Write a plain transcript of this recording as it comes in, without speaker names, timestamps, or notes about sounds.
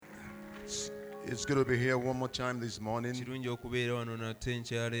It's good to be here one more time this morning kirungi okubeera wano nate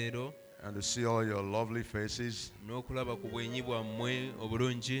nkyaleero and to see all your lovely faces. n'okulaba ku bwenyi bwammwe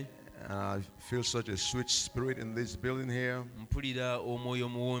obulungi. I feel such a sweet spirit in this building here Mpulira omwoyo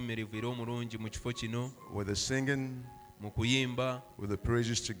omuwoomerevu era omulungi mu kifo kino, with the singing, mu kuyimba with the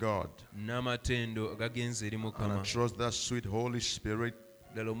praises to God. n'amatendo agagenze eri And I Mukama. trust that sweet Holy Spirit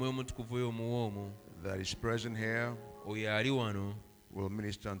Ddala omwoyo omutukuvu oyo omuwoomu that is present here oyo ali wano will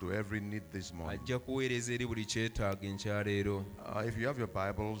minister unto every need this morning. ajja kuweereza eri buli kyetaago enkyaleero. If you have your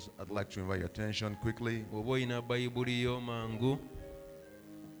Bibles, I'd like to invite your attention quickly Bw'oba olina bayibuli yo mangu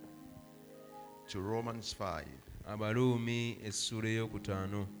to Romans 5. Abaluumi essuula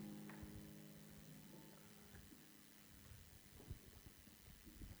ey'okutaano.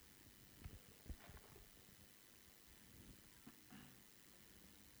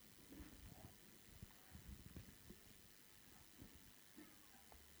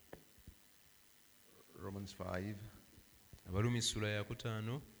 Romans 5, Abaluumi essuula ya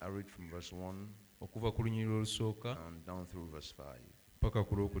kutaano I read from verse 1 okuva ku lunyiriro olusooka and down through verse 5. paka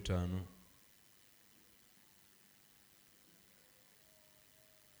ku lwokutaano.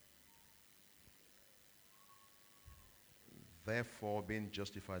 Therefore, being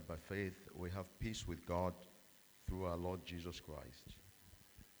justified by faith, we have peace with God through our Lord Jesus Christ.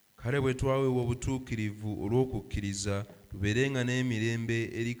 Kale bwe twaweebwa obutuukirivu olw'okukkiriza tubeerenga n'emirembe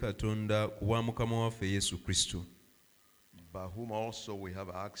eri Katonda ku bwa Mukama waffe Yesu Kristo, By whom also we have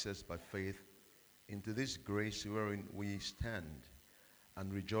access by faith into this grace wherein we stand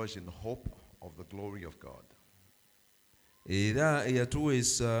and rejoice in hope of the glory of God. era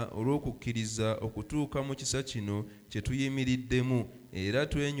eyatuweesa olw'okukkiriza okutuuka mu kisa kino kye tuyimiriddemu, era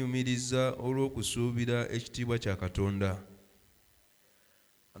twenyumiriza olw'okusuubira ekitiibwa kya Katonda.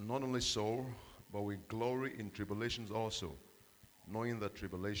 And not only so, but we glory in tribulations also, knowing that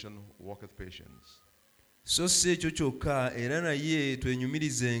tribulation worketh patience. So si ekyo kyokka, era naye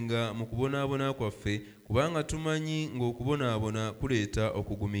twenyumirizenga mu kubonaabona kwaffe, kubanga tumanyi ng'okubonaabona kuleeta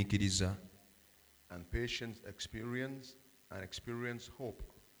okugumiikiriza. And patience experience, and experience hope.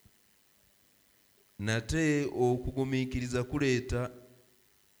 Nate okugumiikiriza kuleeta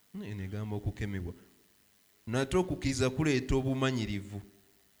negamba okukemebwa. Nate okukkiriza kuleeta obumanyirivu.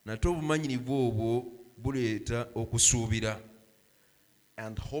 Nate obumanyirivu obwo buleeta okusuubira.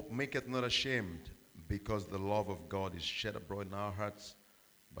 And hope maketh not ashamed, because the love of God is shed abroad in our hearts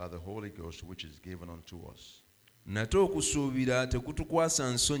by the Holy Ghost, which is given unto us. Nate okusuubira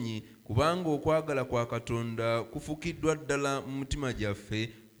tekutukwasa nsonyi, kubanga okwagala kwa Katonda kufukiddwa ddala mu mitima gyaffe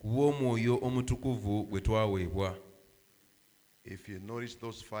ku bw'Omwoyo Omutukuvu bwe twaweebwa. If you notice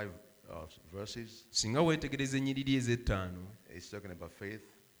those 5 verses, Singa weetegereza ennyiriri ez'ettaano, it's talking about faith,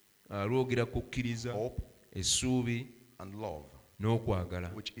 lwogera ku kukkiriza, hope, essuubi and love, n'okwagala,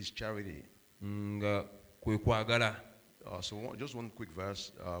 which is charity. nga kwe kwagala. Just one quick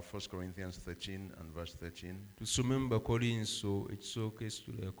verse, 1 Corinthians 13 and verse 13. Tusome mu Bakolinso ekisooka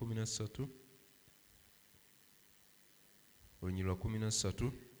essula ya 13, olunyiriri lwa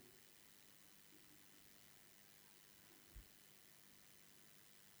 13.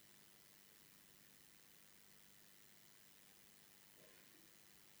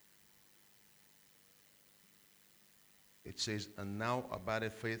 It says, and now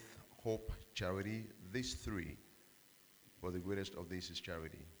abideth faith, hope, charity, these 3. But the greatest of these is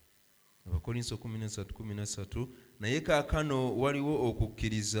charity. Abakolinso 13:13. Naye kaakano waliwo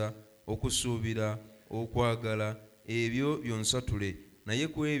okukkiriza, okusuubira, okwagala, ebyo byonsatule, naye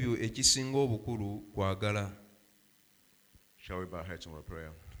ku ebyo ekisinga obukulu kwagala. Shall we bow our heads and we'll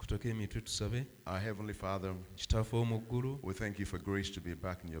prayer? Tukutoke emitwe tusabe. Our Heavenly Father, Kitaffe omu ggulu, we thank you for grace to be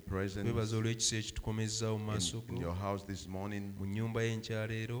back in your presence, twebaza olw'ekisa ekitukomezzaawo mu maaso in your go house this morning, mu nnyumba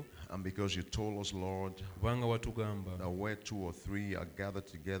y'enkyaleero, and because you told us, Lord, kubanga watugamba that where 2 or 3 are gathered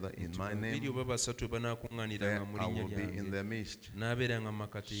together in my babiri name, oba basatu bwe banaakuŋŋaaniranga there mu I linnya will be in lyange their midst. n'abeeranga mu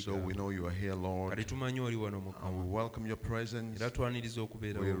makati So we gaabwe. know you are here, Kale Lord, tumanyi oli wano and we Mukama, welcome your presence. era twaniriza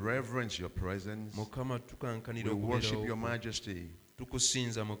okubeerawo. We reverence your presence. Mukama tukankanira We worship your okubeerawo, majesty.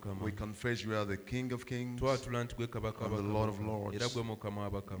 tukusinza Mukama. We confess you are the King of kings, Twatula nti gwe kabaka and the Lord of w'abakama, lords. era gwe Mukama you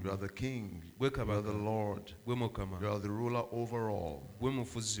are w'abakama, the King, gwe you are the kabaka, Lord, gwe Mukama, you are the ruler over all. gwe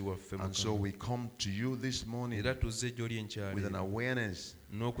mufuzi waffe And so Mukama. we come to you this morning Era tuzze gy'oli with an enkyaleero awareness,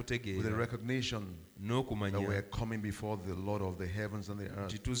 with a n'okutegeera recognition that we n'okumanya are coming before the Lord of the heavens and the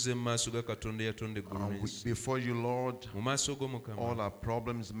nti earth. tuzze mu maaso ga Katonda eyatonda eggulu And n'ensi. before you, Lord, Mu maaso go Mukama, all our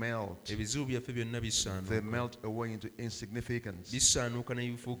problems melt. ebizibu byaffe byonna They bisaanuuka, melt away into insignificance. bisaanuuka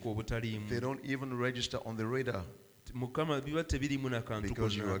ne bifuuka obutaliimu, They don't even register on the radar. Mukama biba tebirimu na kantu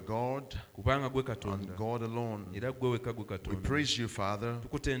because you are konna God kubanga gwe and Katonda God alone. era gwe wekka gwe We Katonda. praise you, Father.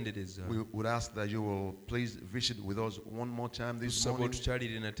 Tukutendereza. We would ask that you will please visit with us one more time this Tusaba morning,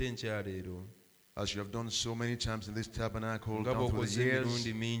 otukyalire nate enkyaleero as you have done so many times in this tabernacle nga down through bw'okoze the years.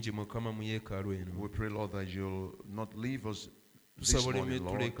 emirundi mingi Mukama mu yeekaalu eno. We pray, Lord, that you'll not leave us this Tusaba oleme morning,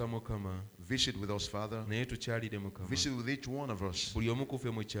 Lord. tuleka Mukama Visit with us, Father. naye tukyalire Mukama. Visit with each one of us, Buli omu kufe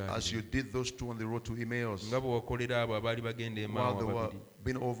mu as kyalo you did those two on the road to Emmaus, nga bwe wakolera abo abaali bagenda while Emaawa they were babiri.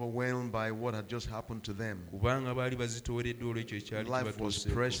 being overwhelmed by what had just happened to them. Kubanga baali bazitoowereddwa olw'ekyo ekyali Life was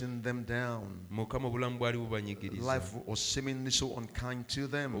kibatuuseeko. pressing them down. Mukama obulamu bwali bubanyigiriza. Life was seemingly so unkind to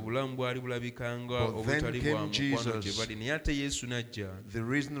them. Obulamu bwali bulabikanga But then obutali came bwa mukwano Jesus. gye bali naye ate Yesu n'ajja. The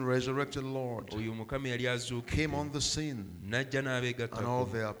risen, resurrected Lord Oyo Mukama yali came on azuukidde the scene, n'ajja and all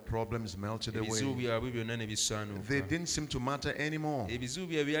n'abeegattako. their problems melted Ebizibu away. byabwe byonna ne bisaanuuka. They didn't seem to matter anymore Ebizibu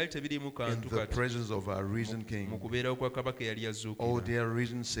byabwe byali tebirimu in kantu the kati presence of our risen mu King. kubeerawo kwa kabaka eyali Oh, azuukira. dear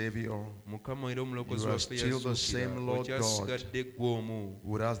risen Savior, Mukama era omulokozi You are waffe still the same yazuukira. Lord Okyasigadde ggwe omu. we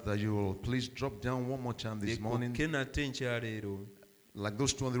would ask that you will please drop down one more time this morning, Lekkokke nate enkyaleero like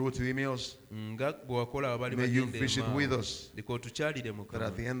those two on the road to Emmaus. nga bwe wakola abaali May you bagenda visit with Emaawa. us, Leka otukyalire that Mukama.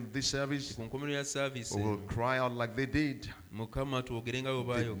 at the end of this service, Ku nkomerero ya saaviisi we will eno, cry out like they did. Mukama twogere nga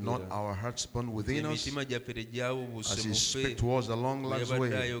bwe Did not baayogera. our hearts burn within us Emitima gyaffe tegyawuubuse as He mu spoke ffe. to us along Bwe life's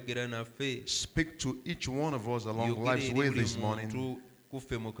yabadde way? ayogera naffe. Speak to each one of us along Yogera life's eri way buli this morning, muntu ku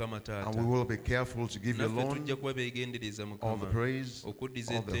ffe Mukama and Taata. we will be careful to give you Naffe alone tujja kuba beegendereza all the Mukama praise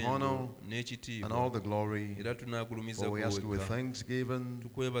okuddiza all the ettendo honor, and all n'ekitiibwa the glory. era tunaagulumiza For we ask you with kuweka. thanksgiving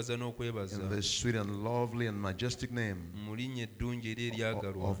Tukwebaza n'okwebaza in the sweet and lovely and majestic name mu linnya eddungi eri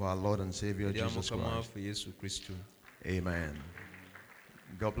eryagalwa of our Lord and Savior erya Jesus Mukama Christ. waffe Yesu Kristo. Amen.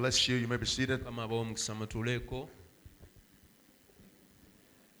 God bless you. You may be seated. Mukama abawe omukisa mutuuleeko.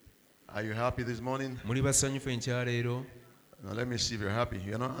 Are you happy this morning? Muli basanyufu enkyaleero? Now let me see if you're happy.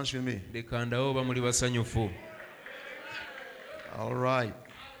 You're not answering me. Leka ndawo oba muli basanyufu. All right.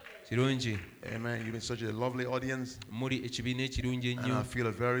 Kirungi. Amen. You've been such a lovely audience, Muli ekibiina ekirungi and I ennyo. feel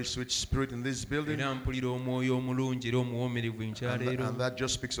a very sweet spirit in this building. Era mpulira omwoyo omulungi era omuwoomerevu enkyaleero. And that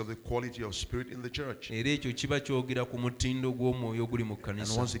just speaks of the quality of spirit in the church. Era ekyo kiba kyogera ku mutindo gw'omwoyo oguli mu And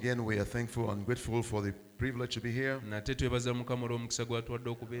kkanisa. once again, we are thankful and grateful for the privilege to be here. Nate twebaza Mukama olw'omukisa gw'atuwadde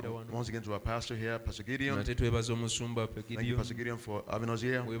okubeera wano. Once again to our pastor here, Pastor Gideon. Nate twebaza omusumba waffe Thank you, Gideon. Pastor Gideon, for having us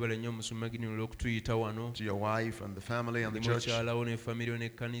here. Weebale nnyo omusumba Gideon olw'okutuyita wano. To your wife and the family and the Ndi church. mukyalawo ne famire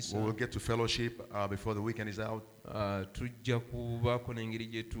n'ekkanisa. We will get to fellowship before the weekend is out. Tujja kubaako n'engeri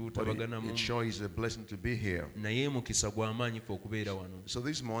gye But tutabaganamu. it sure is a blessing to be here. Naye mukisa gwa maanyi ffe okubeera wano. So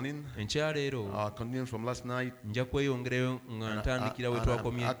this morning, Enkyaleero continuing from last night, nja kweyongerayo nga ntandikira we and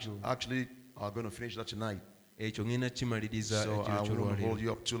twakomye I'm ejjo. actually going to finish that tonight. Ekyo ngenda kimaliriza So I ekiro won't hold ky'olwaleero.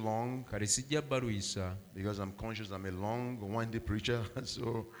 you up too long, Kale sijja baluyisa because I'm conscious I'm a long, windy preacher.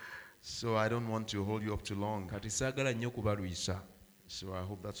 So I don't want to hold you up too long. kati saagala nnyo kubaluyisa. So I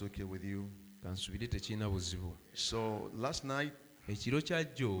hope that's okay with you. Kansubire tekirina buzibu. So last night, Ekiro kya we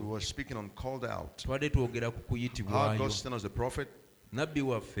jjo were speaking on called out. twadde twogera ku How kuyitibwayo. God sent us a prophet Nabbi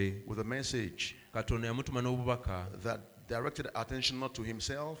waffe with a message Katonda yamutuma n'obubaka. that directed attention not to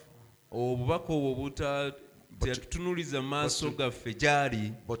himself, Obubaka obwo teyatutunuliza maaso gaffe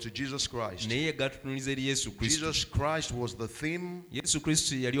gy'ali but to Jesus Christ. naye gatutunuliza eri Yesu Kristo. Jesus Christ was the theme, Yesu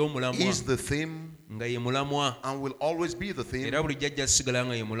Kristo yali omulamwa is the theme, nga ye mulamwa and will always be the theme era bulijjo ajja kusigala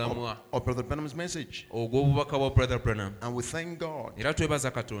nga ye mulamwa of Brother Branham's message. ogw'obubaka bwa Brother Branham. And we thank God Era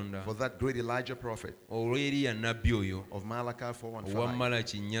twebaza Katonda for that great Elijah prophet olw'eriya nabbi oyo of Malachi 4 and owa 5.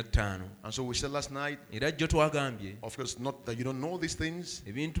 Malaki 4:5. And so we said last night, Era jjo twagambye of course, not that you don't know these things,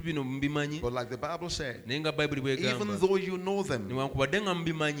 ebintu bino mubimanyi but like the Bible said, naye nga Bayibuli even bw'egamba though you know them newankubadde nga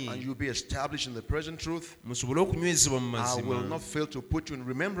mubimanyi and you be established in the present truth, musobole okunywezebwa mu I will mazima not fail to put you in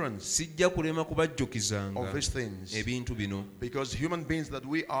remembrance sijja kulema kubajjukizanga of these things. ebintu bino Because human beings that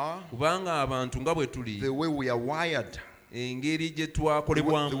we are, kubanga abantu nga bwe tuli the way we are wired, engeri gye the way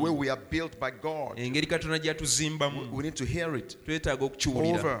twakolebwamu we are built by God, engeri Katonda gy'atuzimbamu we need to hear it twetaaga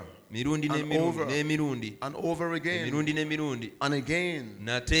okukiwulira over mirundi and n'emirundi over n'emirundi and over again emirundi n'emirundi and again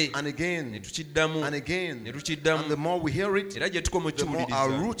nate and ne again tukiddamu and again. ne And tukiddamu the more we hear it, era gye tukoma the more our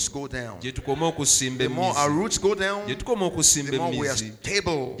okukiwuliriza roots go down. gye tukoma okusimba The more our emizi roots go down, gye tukoma okusimba the more we are emizi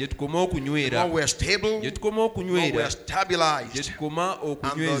stable. gye tukoma The okunywera more we are stable, gye the tukoma more we okunywera are gye stabilized. tukoma And the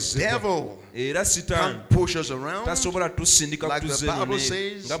okunywezebwa devil era sitaani can't push us around, tasobola tusindika like the kutuzeeno Bible ne-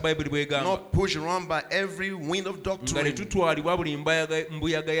 says, nga bayibuli bwegamba not pushed around by every wind of nga doctrine ne tutwalibwa buli mbuyaga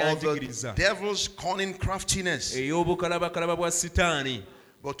or the yanjigiriza devil's cunning craftiness. ey'obukalabakalaba bwa sitaani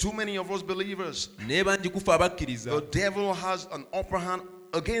But too many of us believers, naye bangi kufa abakkiriza the devil has an upper hand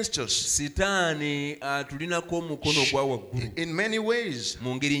against us sitaani atulinako omukono gwa waggulu in many ways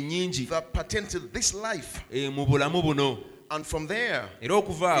mu ngeri nnyingi that pertain to this life. mu bulamu buno. And from there, Era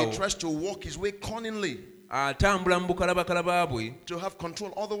okuva he awo tries to walk his way cunningly atambula mu bukalabakalaba bwe to have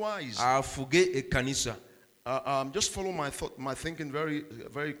control otherwise. afuge ekkanisa. Just follow my thinking very,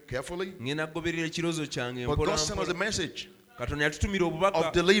 very carefully. Ngenda kugoberera ekiroozo kyange But God sent us a mpola. message Katonda yatutumira obubaka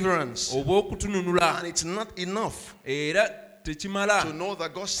of deliverance. obw'okutununula And it's not enough era tekimala to know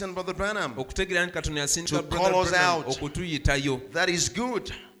that God sent Brother Branham. okutegeera nti Katonda yasindika To Brother call us Branham out. okutuyitayo. That is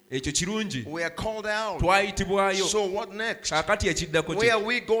good. Ekyo kirungi. We are called out. Twayitibwayo. So what next? Kaakati ekiddako Where kye are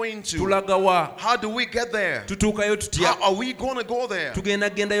we going to? tulaga wa? How do we get there? Tutuukayo tutya? How are we going to go there? Tugenda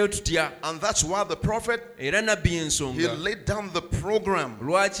gendayo tutya? And that's why the prophet, Era nabbi he ensonga laid down the program,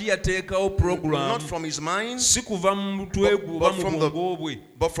 lwaki yateekawo not program from his mind, si kuva mu mutwe gwe oba but mu from the- bwongo bwe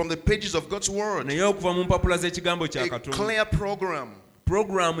but from the pages of God's word. naye okuva mu mpapula z'ekigambo kya A Katonda. clear program.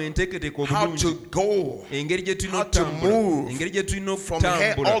 Program enteeketeeke How to obulungi go engeri gye tulina How to okutambula move engeri gye tulina from here all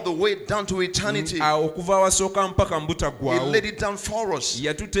okutambula the way down to eternity. okuva awasooka mpaka mu He butaggwaawo. laid it down for us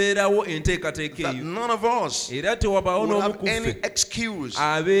Yatuteerawo enteekateeka that eyo none of us era tewabaawo will n'omu have ku any ffe excuse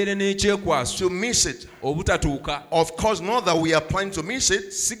abeere n'ekyekwaso to miss it. obutatuuka. Of course, not that we are planning to miss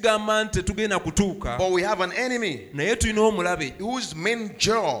it, Sigamba nti tetugenda kutuuka but we have an enemy naye tulina omulabe whose main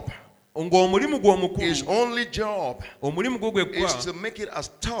job, ng'omulimu gwe his omukulu only job, omulimu gwe gwekka is to make it as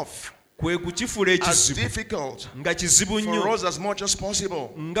tough, kwe kukifuula as ekizibu difficult nga kizibu for nnyo us as much as possible.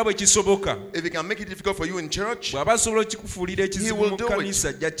 nga bwe kisoboka. If he can make it difficult for you in church, bw'aba asobola okikufuulira ekizibu will mu do it. kkanisa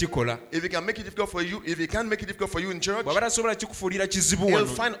ajja kukikola. if he can make it difficult for you, if he can't make it difficult for you in church, bw'aba tasobola kikufuulira kizibu he'll wano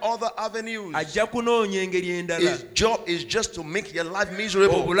find other avenues. ajja kunoonya engeri endala. His job is just to make your life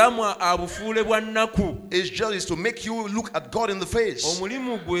miserable. obulamu abufuule bwa nnaku. His job is to make you look at God in the face.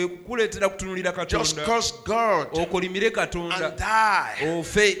 omulimu gwe kukuleetera kutunulira Just Katonda curse God okolimire Katonda and die.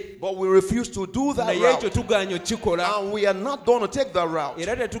 ofe. But we refuse to do that naye ekyo route. tugaanye okukikola And we are not going to take that route.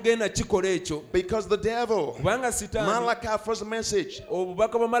 era tetugenda kikola ekyo Because the devil, kubanga sitaani Malachi first message,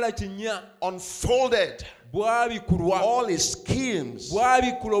 obubaka bwa Malaki 4 unfolded bwabikulwa all his schemes.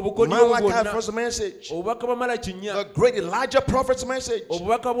 bwabikula obukodyo bwe Malachi bwonna. first message, obubaka bwa Malaki the 4 great Elijah prophet's message,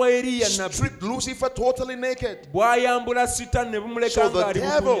 obubaka bwa Eriya nabbi stripped Lucifer totally naked. bwayambula sitaani ne bumuleka So the ng'ali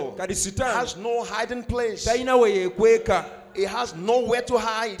devil bukunye. kati sitaani has no hiding place. talina we yeekweka, He has nowhere to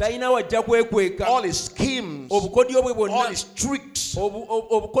hide. talina wajja kwekweka. All his schemes, obukodyo bwe all bwonna his tricks,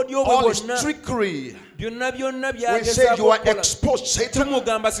 obukodyo bwe all his bwonna trickery. byonna byonna We say you are byagezaako okukola. exposed, Satan.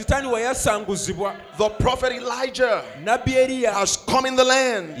 tumugamba sitaani wayasanguzibwa. The prophet Elijah nabbi Eriya has come in the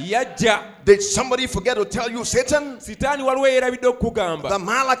land. yajja. Did somebody forget to tell you, Satan? sitaani waliwo yeerabidde okukugamba. The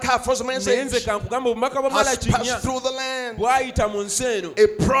Malachi first naye nze message kankugamba obubaka bwa has Malaki passed 4 through the land. bwayita mu nsi eno. A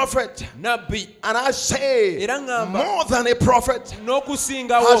prophet, nabbi and I say, Era ngamba. more than a prophet,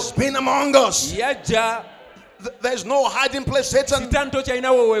 n'okusingawo has been among us. yajja. There's no hiding place, Satan. sitaani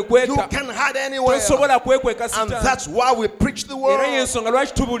tokyalina we You weekweka. can hide anywhere. tosobola kwekweka And sitaani. that's why we preach the era word. y'ensonga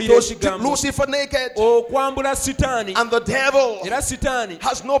lwaki tubuulira To strip ekigambo. Lucifer naked. okwambula sitaani. And the devil era sitaani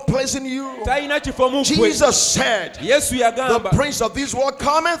has no place in you. talina kifo mu ggwe. Jesus said, yesu the yagamba prince of this world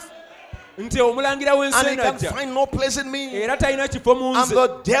cometh, nti omulangira w'ensi and he eno can ajja. find no place in me. era talina kifo mu And nze.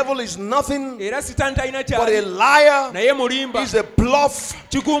 the devil is nothing era sitaani talina but a kyali. liar. naye mulimba. He's a bluff.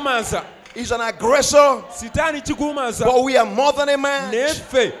 kikuumansa. He's an aggressor. sitaani kikuumansa. But we are more than a man. neffe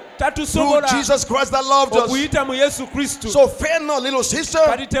Through tatusobola Jesus Christ that loved us. okuyita mu yesu kristo. So fear not, little sister.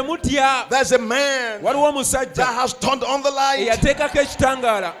 kati temutya. There's a man waliwo that omusajja has turned on the light. eyateekako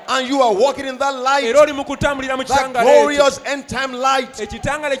ekitangaala. And you are walking in that light. era oli mu kutambulira mu That kitangaala ekyo. glorious end time light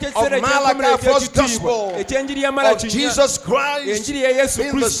ekitangaala ekyekiseera of ekyenkomerero Malachi, first ekyekitiibwa gospel ekyenjiri ya of Malaki 4 Jesus Christ enjiri ya yesu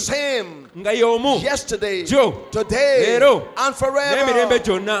being the kristo same nga y'omu yesterday, Joe, today, leero, and n'emirembe forever.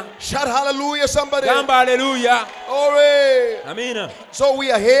 gyonna. Shout hallelujah, somebody. gamba aleluya. Glory. amiina. So we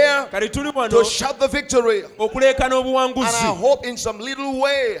are here kati tuli to wano shout the victory. okuleekana And I obuwanguzi. hope in some little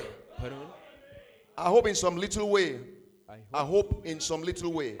way. I hope in some little way. I hope in some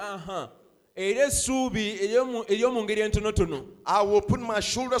little way. Aha. era essuubi ery'omu ngeri entonotono. I will put my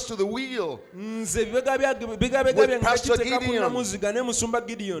shoulders to the wheel nze bigabega With byange Pastor bakiteeka ku Gideon. nnamuziga ne musumba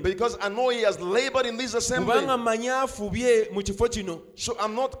Gideon. because I know he has labored in this assembly. kubanga mmanyi afubye mu kifo kino. So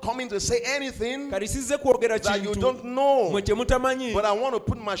I'm not coming to say anything kati sizze kwogera that you kintu don't know. mwe kye mutamanyi. But I want to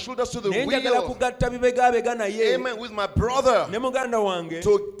put my shoulders to the naye njagala wheel. kugatta bibegabega naye Amen. With my brother. ne muganda wange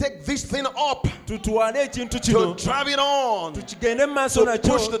To take this thing up. tutwale ekintu To kino drive it on. tukigende mu maaso To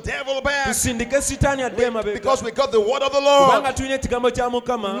push the nakyo devil back. tusindike sitaani adde emabega because we got the word of the Lord. kubanga tulina ekigambo kya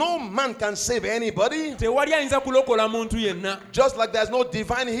Mukama. No man can save anybody. Tewali ayinza kulokola muntu yenna. Just like there's no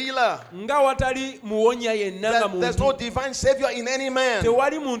divine healer. Nga watali muwonya yenna nga There's no muntu. divine savior in any man.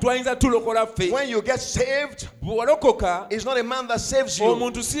 Tewali muntu ayinza tulokola ffe. When you get saved, Bw'olokoka it's not a man that saves you.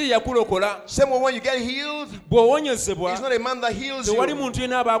 omuntu si ye yakulokola. Same way when you get healed, Bw'owonyezebwa it's not a man that heals tewali you. muntu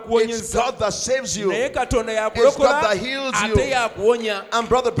yenna aba It's akuwonyeza. God that saves you. Naye Katonda It's God yakulokola that heals you. ate yakuwonya. And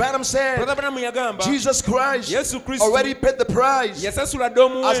Brother Branham said, Brother Branham yagamba Jesus Christ Yesu Kristo already paid the price. yasasula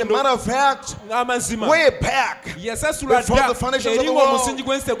dda As a omuwendo matter of fact, ng'amazima. way back, Yasasula before dda the foundations of eri the ng'omusingi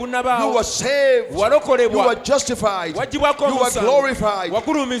world, gw'ensi you tegunnabaawo. were saved, you Walokolebwa, were justified, waggyibwako you were omusango, glorified, you were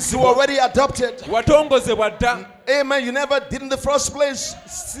wakulumizibwa, already adopted. watongozebwa dda. Amen. You never did in the first place.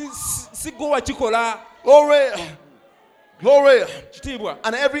 Si gwe wakikola. Glory. Glory. Kitiibwa.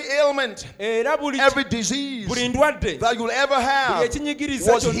 And every ailment, Era every disease buli ndwadde, that you'll ever buli have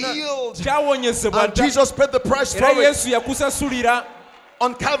ekinyigiriza was kyonna healed. kyawonyezebwa And dda. Jesus paid the price Era for it. Yesu yakusasulira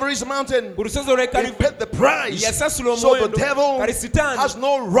On Calvary's mountain, ku lusozi olw'e he Kalivari. paid the price. Yasasula So the omuwendo. devil Kale Sitaani has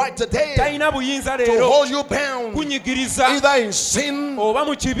no right today talina buyinza to leero hold you bound, kunyigiriza either in sin oba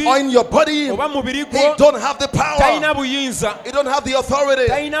mu kibi or in your body. oba mu mubiri He gwo. don't have the Talina power. buyinza. He don't have the authority.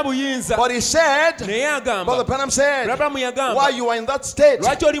 Talina buyinza. But he said, Naye Brother agamba, Branham said, Abrahamu why yagamba, you are in that state,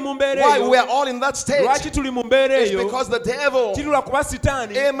 lwaki oli mu mbeera why eyo? we are all in that state, Lwaki tuli mu mbeera is eyo? because the devil, Kiri lwa kuba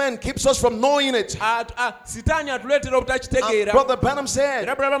Sitaani, amen, keeps us from knowing it. Sitaani atuleetera And obutakitegeera. Brother Branham said,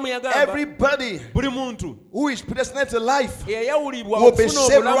 Era Abrahamu yagamba, everybody buli muntu who is predestined to life eyayawulibwa will be okufuna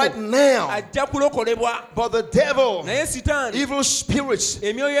saved right obulamu now. ajja kulokolebwa. But the devil, Naye Sitaani, evil spirits,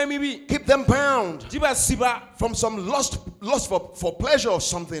 emyoyo emibi keep them bound gibasiba. from some lust for pleasure or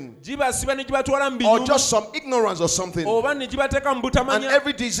something, Gibasiba ne gibatwala mu or binyumu just some ignorance or something. oba ne gibateeka mu And butamanya.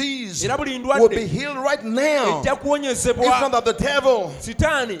 every disease Era buli will be ndwadde healed right now. ejja If kuwonyezebwa. not that the devil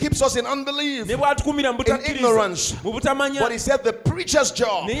Sitaani keeps us in unbelief. ne bw'atukumira mu ignorance. butakkiriza, mu butamanya. But he said the preacher's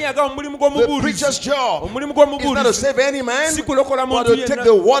job, Naye yagamba omulimu the preacher's gw'omubuulizi, job omulimu is not to gw'omubuulizi save any man, si kulokola but muntu to take yenna,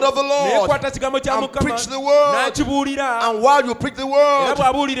 the word of the naye Lord. kwata kigambo kya and Mukama preach the word. n'akibuulira. And while you preach the Era word,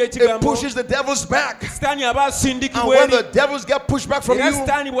 bw'abuulira it ekigambo, pushes the devil's back. Sitaani aba And asindikibwa when eri. the devils get pushed back from Era you,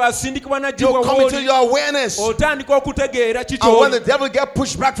 Sitaani bw'asindikibwa you n'aggyibwa come into w'oli, your awareness. otandika okutegeera And when the kikyoli. devil get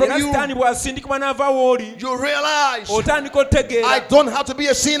pushed back from Era you, Sitaani bw'asindikibwa n'ava w'oli, you realize otandika I otegeera don't have to be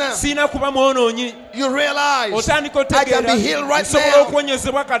a sinner. siina kuba mwonoonyi. You realize Otandika I can otegeera be healed right nsobola now.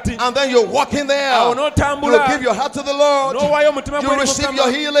 okuwonyezebwa kati. And then you walk in there. Awo You n'otambula, give your heart to the Lord. n'owaayo omutima You gwe eri receive your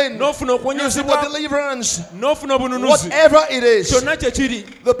Mukama, healing. n'ofuna You receive okuwonyezebwa, your deliverance. n'ofuna obununuzi. Whatever it is, Kyonna kye kiri.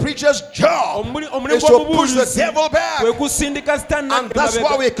 the preacher's job Omulimu is to push the gw'omubuulizi devil back. kwe kusindika Sitaani And that's why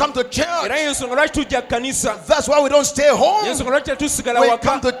n'emabega. we come to Era church. y'ensonga lwaki tujja ku kanisa. That's why we don't stay home. Y'ensonga lwaki tetusigala We waka.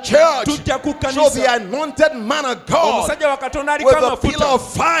 come to church. Tujja ku So the kanisa. anointed man of God Omusajja wa Katonda aliko with the pillar amafuta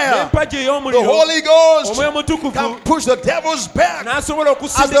of fire, n'empagi the ey'omuliro, Holy Ghost, Omwoyo Mutukuvu, can push the devil's back. n'asobola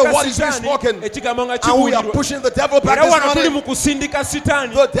As the okusindika word is being Sitaani, spoken. ekigambo nga And we are kibuulirwa. pushing the devil back Era this wano tuli morning. mu kusindika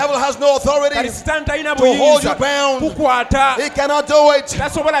Sitaani. The devil has no authority Kale Sitaani talina to hold you buyinza bound. kukwata. He cannot do it.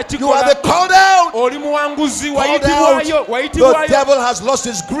 Tasobola You are the kikola. called out. Oli muwanguzi, Called wayitibwayo, out. The wayitibwayo. devil has lost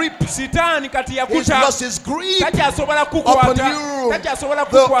his grip. Sitaani kati He's yakuta. lost his grip Takyasobola upon kukwata. you. Takyasobola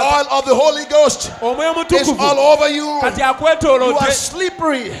The kukwata. oil of the Holy Ghost Omwoyo is all Mutukuvu over you. kati You are akwetoolodde.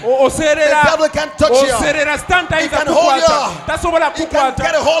 slippery. The Oserera. devil can't touch you. Oserera. Sitaani He tayinza can hold kukwata. you. Tasobola He can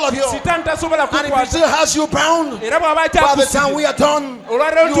get a kukwata. hold of you. Sitaani tasobola And if he kukwata. still has you bound, Era bw'aba by the time we akyakusiba, are done,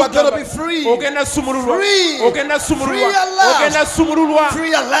 olwaleero you are going to tugamba, be free. ogenda sumululwa. Free. Ogenda sumululwa. Free at last. Ogenda sumululwa.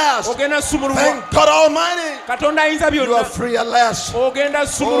 Free at last. Ogenda sumululwa. Thank God Almighty. Katonda ayinza You are byonna. free at last. Ogenda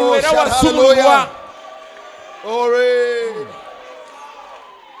sumululwa Oh, era shout wasumululwa. hallelujah. Glory.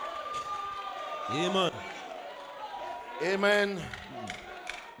 Amen. Amen.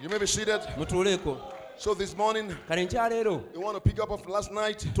 You may be seated. Mutuuleeko. So this morning, Kale nkyaleero we want to pick up from last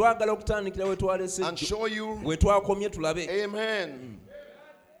night twagala okutandikira we twalese and show you. we twakomye tulabe. Amen.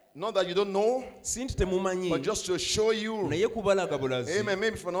 Not that you don't know, Si nti temumanyi, but just to show you. naye kubalaga bulazi Amen.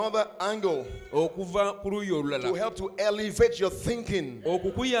 Maybe from another angle okuva ku luuyi to olulala help to elevate your thinking.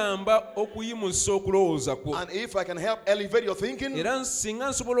 okukuyamba okuyimusa okulowooza kwo. And if I can help elevate your thinking, then Era singa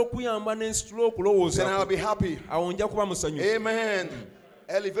nsobola okuyamba n'ensitula okulowooza I'll kwo, be happy. awo nja kuba musanyufu. Amen.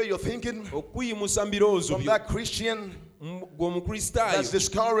 Elevate your thinking Okuyimusa mu birowoozo from byo. that Christian Gwe omukristaayo that's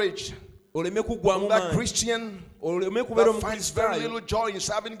discouraged, oleme kuggwamu from that maanyi, Christian oleme kubeera that finds very omukristaayo little joy in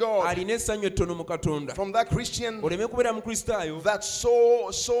serving God, alina essanyu ettono mu Katonda, from that Christian oleme kubeera mukristaayo that's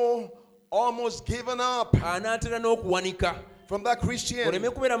so almost given up, anaatera n'okuwanika, from that Christian, oleme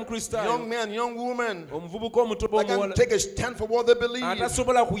kubeera mukristaayo young man, young woman, omuvubuka omutobo that can omuwala take a stand for what they believe.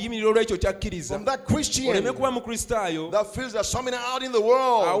 atasobola kuyimirira olw'ekyo ky'akkiriza From that Christian oleme kuba mukristaayo that feels there's something out in the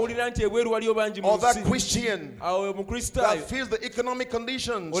world, awulira nti ebweru waliyo bangi mu or that nsi Christian awo that mukristaayo feels the economic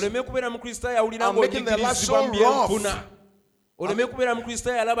conditions oleme kubeera mukristaayo awulira are making their life ng'onyigirizibwa so mu rough. byenfuna oleme kubeera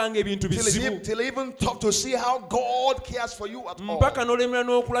mukristaayo alaba ng'ebintu bizibu till he even talk to see how God cares for you at all. mpaka n'olemera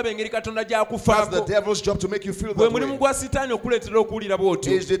n'okulaba engeri katonda That's the gy'akufaako devil's job, to make you feel gwe that mulimu way. gwa sitaani okuleetera okuwulira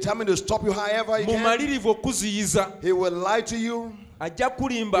bw'otyo He's determined to stop you however he can. mumalirivu okukuziyiza He will lie to you. ajja He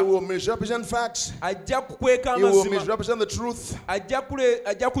kulimba will misrepresent facts. ajja kukweka He will amazima misrepresent the truth.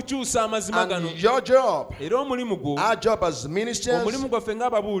 ajja kukyusa amazima gano And your job, era omulimu gwo our job as ministers, omulimu gwaffe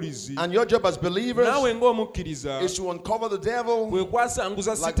ng'ababuulizi and your job as believers, naawe ng'omukkiriza is to uncover the devil, kwe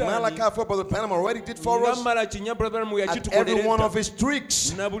kwasanguza like sitaani Malachi 4, Brother Branham already did for nga us, Malaki nya brother mu and every yakitukolera one edda. of his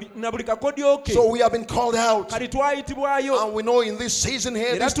tricks. na buli kakodyo ke So we have been called out, kati twayitibwayo and we know in this season here,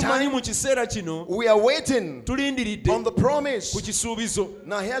 era this tumanyi time, mu kiseera kino we are waiting tulindiridde on the promise. ku kisuubizo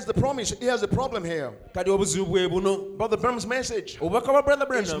Now here's the promise. Here's the problem here. kati obuzibu bwe buno Brother Branham's message obubaka bwa brother is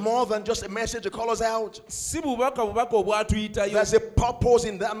Branham more than just a message to call us out. si bubaka obwatuyitayo There's a purpose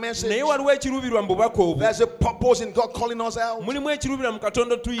in that message. naye waliwo ekiruubirwa mu bubaka obwo There's a purpose in God calling us out. mulimu ekiruubirwa mu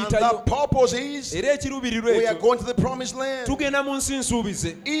katonda And tuyitayo that purpose is era ekiruubirirwa we are ekyo going to the promised land. tugenda mu nsi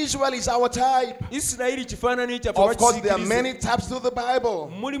nsuubize Israel is our type. isirayiri kifaananyi kyaffe Of course, there are bakisiikirize many types through the Bible.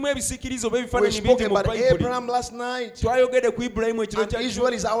 mulimu ebisikirizo oba We ebifaananyi spoke bingi mu about bayibuli Abraham last night. twayogedde ku ibulayimu ekiro And kya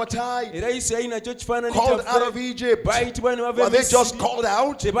Israel is our type. era isirayiri nakyo kifaananyi Called out of kyaffe Egypt. bayitibwa ne bava Were e they just Misiri. called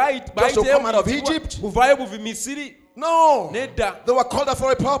out? Tebaayit- Just to bayiteyo come out of buyitibwa Egypt? kuvaayo buvi misiri No. nedda They were called out for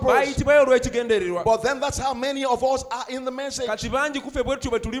a purpose. bayitibwayo olw'ekigendererwa But then that's how many of us are in the message. kati bangi kufe bwe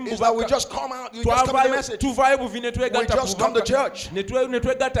tutyo bwe tuli mu Is that we bubaka just come out, you just come to the twavaayo message. tuvaayo buvi ne We twegatta just ku come to bubaka church. ne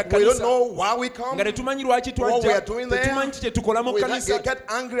twegatta We don't kanisa know why we come. nga tetumanyi lwaki What we are twajja doing there. tetumanyi kye tukola mu We kanisa get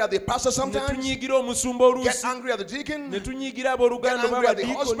angry at the pastor ne sometimes. tunyiigira omusumba Get oluusi angry at the deacon. ne tunyiigira abooluganda Get angry at the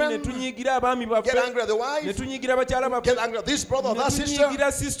b'abadiikoni husband. ne tunyiigira abaami Get baffe angry at the ne wife. tunyiigira bakyala baffe Get angry at this brother or ne that sister.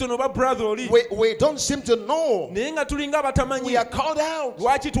 tunyiigira sisto noba brother oli We don't seem to know. naye nga tulinga We abatamanyi are called out.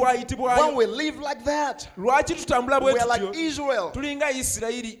 lwaki When twayitibwayo we live like that, lwaki tutambula bwe we are like tutyo Israel. tulinga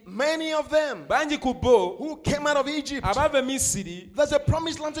isirayiri Many of them bangi ku bo who came out of Egypt, abava e misiri there's a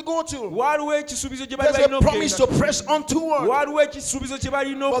promised land to go to. waaliwo ekisuubizo gye bali There's balina a promise to okugenda press on toward. waaliwo ekisuubizo kye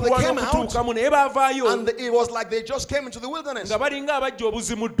balina But they okuwana came out, okutuukamu naye baavaayo And it was like they just came into the wilderness. nga balinga abajja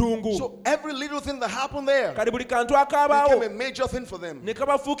obuzi mu ddungu So every little thing that happened there kati buli kantu became akaabaawo a major thing for them. ne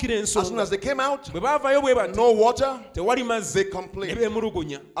kabafuukira As soon ensonga as they came out, bwe baavaayo bwe bati no water, tewali mazzi they ne complained.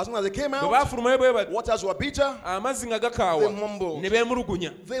 beemulugunya As soon as they came bwe out, baafulumayo bwe bati waters were bitter. amazzi nga They gakaawa mumbled. ne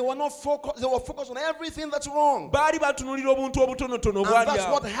beemulugunya They were not focused. They were focused on everything that's wrong. baali batunuulira obuntu obutonotono And obwali that's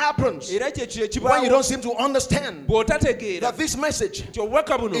what awo happens era kyekyo when you ekibaawo don't seem to understand bw'otategeera that this message nti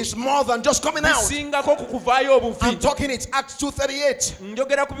obubaka buno is more than just coming out. bisingako ku kuvaayo obufi I'm talking it's Acts 2:38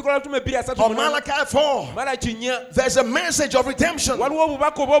 njogera ku bikola tuma 2:38 or Malachi 4. Malaki 4 There's a message of redemption waliwo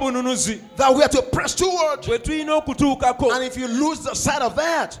obubaka obw'obununuzi that we have to press toward. bwe tulina okutuukako And if you lose the sight of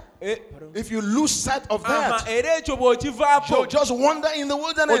that, if you lose sight of that, era ekyo you'll bw'okivaako just wander in the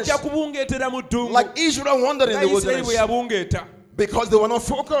wilderness ojja kubungeetera mu ddungu like Israel wandered in nga the isirayiri bwe wilderness yabungeeta because they were not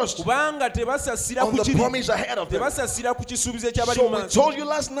focused kubanga tebasasira on ku the kiri promise ahead of them. tebasasira ku kisuubizo ekyabali So mu we maaso told you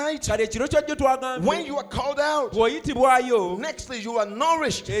last night, kale ekiro kyajjo twagambye when you are called out, bw'oyitibwayo nextly you are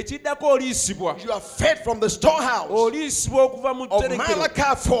nourished. ekiddako oliisibwa You are fed from the storehouse oliisibwa okuva mu of tterekero Malachi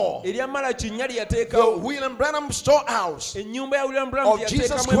 4, erya Malaki 4 lye the yateekawo William Branham storehouse, ennyumba ya William Branham of gye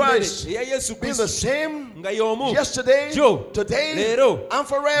Jesus yateekamu emmere Christ, eya Yesu being the Kristo same nga y'omu yesterday, Joe, today, leero, and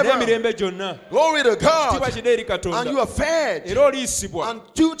forever. n'emirembe gyonna Glory to kitiibwa God. kiri eri And you Katonda are fed era oliisibwa and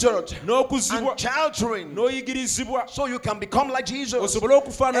tutored n'okuzibwa and child trained n'oyigirizibwa so you can become like Jesus osobole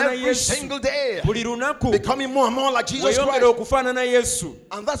okufaanana every Yesu single day, buli lunaku becoming more and more like Jesus weyongera Christ. okufaanana Yesu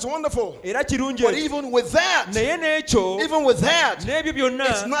And that's wonderful. era kirungi But ekyo. even with that, naye n'ekyo even with that, n'ebyo byonna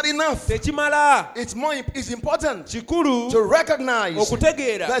it's not enough. tekimala It's important kikulu to recognize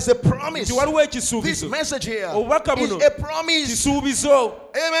okutegeera there's a promise. nti waliwo This ekisuubizo message here obubaka is buno a promise. kisuubizo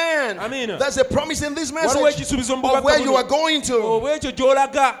Amen. Amina. There's a promise in this waliwo message ekisuubizo mu of bubaka where you are buno going to. obwekyo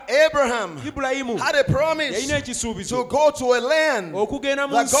gy'olaga Abraham ibulayimu had a promise yalina to ekisuubizo go to a land okugenda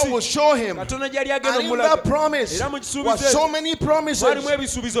mu that God will nsi show him. katonda gy'ali agenda And in that omulaga promise era mu was kisuubizo so ekyo many promises. mwalimu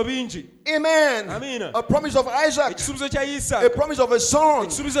ebisuubizo bingi Amen. Amina. A promise of Isaac. ekisuubizo kya Isaaka, A promise of a son.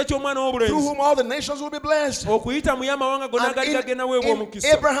 ekisuubizo ky'omwana Through w'obulenzi, whom all the nations will be blessed. okuyita mu y'amawanga gonna And agali gagenda weebwa in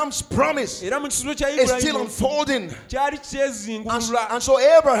omukisa. Abraham's promise Era mu kisuubizo kya is still Ibulayimu unfolding. kyali kyezingulula. And so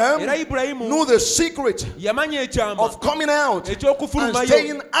Abraham Era Ibulayimu knew the secret yamanya ekyama of coming out and eky'okufulumayo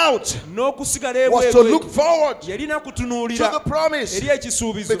staying out n'okusigala was to ebweru. look forward to Yalina kutunuulira the promise. eri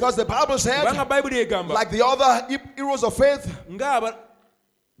ekisuubizo, Because the Bible said, kubanga Bayibuli egamba like the other heroes of faith, ng'aba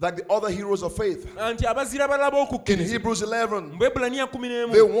like the other heroes of faith, nti abazira abalala in b'okukkiriza Hebrews 11, mu Bebulaniya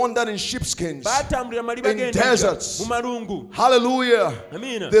 11 they wandered in sheepskins. baatambulira maliba in g'endagga deserts. mu malungu. Hallelujah.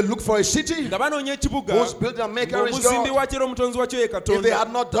 Amiina. They looked for a city Nga banoonya ekibuga whose builder and maker is ng'omuzimbi God. wakyo era omutonzi wakyo ye If they Katonda.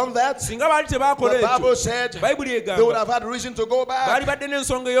 had not done that, Singa baali tebaakola the Bible ekyo, said Bayibuli they would egamba have had reason to go baali back. badde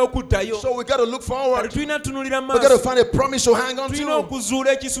n'ensonga ey'okuddayo. So we got to look Kale forward. tulina tunulira We got to maaso, find a promise to hang on tulina to.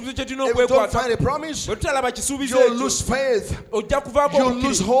 okuzuula ekisuubizo kye tulina If we don't okwekwata. find a promise, Bwe tutalaba kisuubizo you'll ekyo, lose faith. ojja kuvaako You'll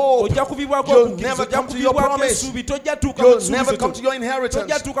lose obukkiriza, hope. ojja kuvibwako You'll obukkiriza, never ojja come to your kuvibwako promise. essuubi, tojja tuuka mu You'll never kisuubizo come to kyo, your tojja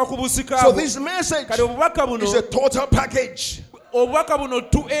inheritance. tuuka ku So busikaabwo. this message Kale obubaka buno, is a total package. obubaka buno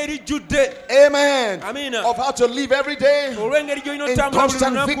erijjudde, Amen. Amiina, Of how to live every day olw'engeri gy'olina in otambula buli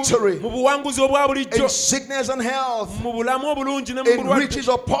constant lunaku victory. mu buwanguzi obwa bulijjo, in sickness and health, mu bulamu obulungi ne mu in bulwadde, riches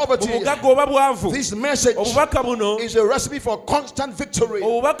or mu poverty. bugagga oba bwavu. This message Obubaka buno, is a recipe for constant victory.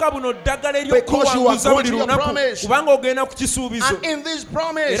 obubaka buno ddagala Because you are ery'okuwanguza going buli to your lunaku, promise. kubanga ogenda ku kisuubizo. And in this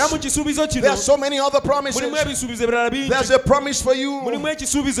promise, Era mu kisuubizo kino there are so many other promises. mulimu ebisuubizo ebirala bingi. There's a promise for you Mulimu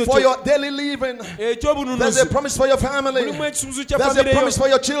ekisuubizo for kyo your daily living. There's ekyobununuzi, a promise for your family. mulimu ekisuubizo kya There's a famire yo, promise for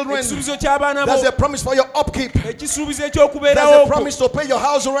your children. ekisuubizo ky'abaana There's bo, a promise for your upkeep. ekisuubizo There's eky'okubeerawo a promise to pay your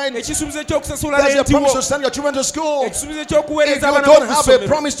house rent. ekisuubizo eky'okusasula There's a lenti wo, promise to send your children to school. ekisuubizo If eky'okuweereza you abaana don't have a b'okusomero.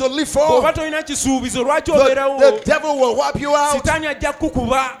 promise to live Bw'oba for, tolina kisuubizo lwaki obeerawo, the devil will wipe you out. sitaani ajja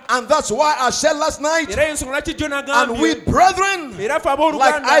kukuba. And that's why I said last night, Era ensonga lwaki jjo and we nagambye, brethren, era ffe like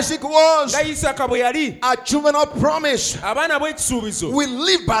abooluganda Isaac was, nga Isaaka bwe yali, are children of promise. abaana b'ekisuubizo, We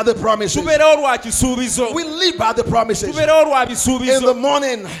live by the promises. tubeerawo lwa kisuubizo, We live by the promises. tubeerawo lwa In the bisuubizo,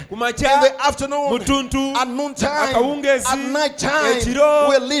 morning, ku in makya, the mu afternoon, ttuntu, at noontime, akawungeezi, at night time, ekiro,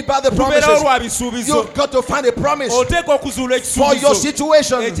 we live by the tubeerawo promises. lwa bisuubizo. You've got to find a promise Oteekwa okuzuula for your ekisuubizo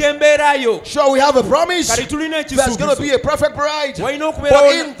situation. eky'embeerayo. Sure, we have a promise. Kale tulina There's going to ekisuubizo, be a perfect bride. walina But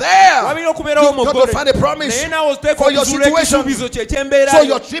okubeerawo, in there, wabira okubeerawo you've got to omugole, find a promise naye naawe oteekwa for your okuzuula situation. ekisuubizo kye So eky'embeerayo.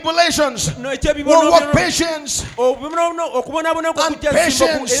 your tribulations No, will ekyebibono work byonna, patience, okubonaabona kwo and kujja simba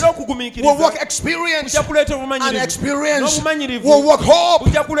patience era will okugumiikiriza work experience, kujja kuleeta and obumanyirivu, experience n'obumanyirivu will work hope,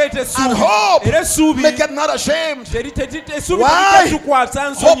 kujja kuleeta and essuubi, hope era essuubi make it not ashamed. essuubi Why? teritukwasa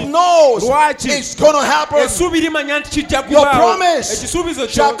Hope nsonyi. knows Lwaki? it's going to happen. Essuubi limanya nti kijja Your kubaawo, promise ekisuubizo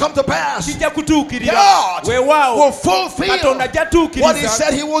shall kyo come to pass. kijja kutuukirira. God Weewaawo, will fulfill Katonda ajja what he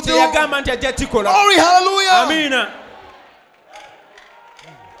said he tuukiriza will do. kye yagamba nti ajja kikola. Glory, hallelujah. Amiina.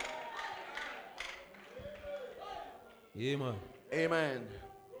 Yema. Amen.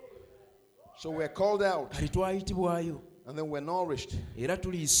 So we're called out, Kati twayitibwayo and then we're nourished. era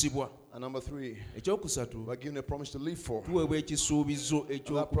tuliisibwa. And number 3, Ekyokusatu, we're given a promise to live for. tuweebwa ekisuubizo And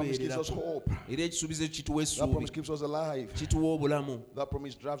that promise gives us eky'okubeererako. hope. Era ekisuubizo kituwa That promise essuubi, keeps us alive. kituwa obulamu. That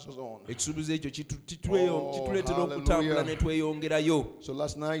promise drives us on. Ekisuubizo ekyo Oh, kituleetera okutambula hallelujah. ne tweyongerayo. So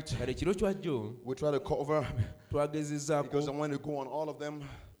last night, Kale kiro kyajjo we tried to cover, because I twagezezzaako wanted to go on all of them.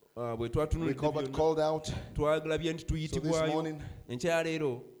 bwe We twatunulidde covered, byonna, called out. twagalabye nti So this tuyitibwayo. morning,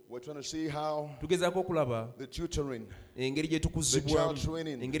 Enkyaleero we're trying to see how tugezaako okulaba the tutoring, engeri gye the tukuzibwamu, child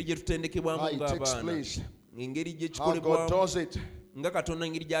training, engeri gye how tutendekebwamu it takes ng'abaana, place, engeri gye how God kikolebwamu, does it. nga Katonda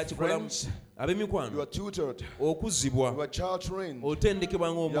engeri gy'akikolamu. Friends, Ab'emikwano, you are tutored, okuzibwa, you are child trained, otendekebwa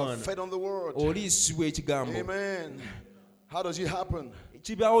you are ng'omwana, fed on the word. oliisibwa ekigambo. Amen. How does it happen?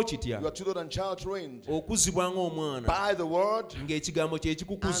 Kibaawo kitya? You are tutored and child trained Okuzibwa ng'omwana, by the word ng'ekigambo kye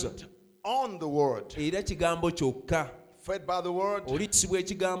kikukuza, and on the word. era kigambo kyokka. Fed by the word Oliisibwa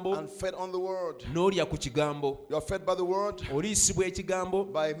ekigambo, and fed on the word. n'olya ku kigambo. You are fed by the word Oliisibwa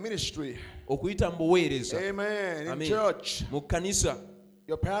ekigambo by ministry. okuyita mu buweereza, Amen. In Amen. church, mu kkanisa,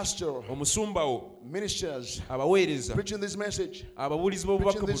 your pastor, omusumba wo, ministers, abaweereza, preaching this message, ababuulizi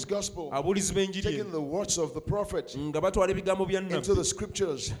b'obubaka preaching this buno, gospel, ababuulizi b'enjiri taking eno, the words of the prophet nga batwala ebigambo bya into nnabbi, the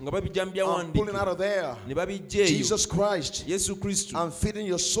scriptures nga babijja mu and pulling out byawandiike, of there ne babijja eyo, Jesus Christ Yesu Kristo, and feeding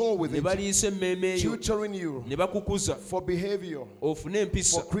your soul with ne it, baliisa emmeeme eyo, tutoring you ne bakukuza, for behavior, ofune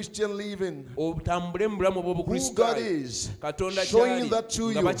empisa, for Christian living, otambule mu bulamu who God obw'obukristaayo, is, Katonda showing kyali, that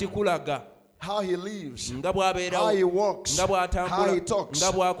to nga you, bakikulaga, how he lives, nga how bw'abeerawo, he walks, nga how bw'atambula, he talks,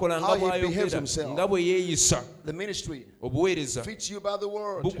 nga bw'akola, nga how he behaves bw'ayogera, himself. nga bwe yeeyisa. The ministry Obuweereza feeds you by the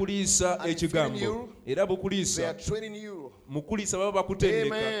word. bukuliisa And ekigambo, feeding you, era They bukuliisa are training you, mu kuliisa baba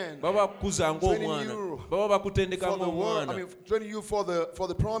bakutendeka, Amen. baba bakukuza training ng'omwana, you baba bakutendeka for the word. I ng'omwana mean, training you for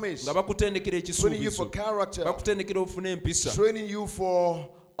the promise. nga bakutendekera Training you for ekisuubizo character. bakutendekera ofuna empisa Training you for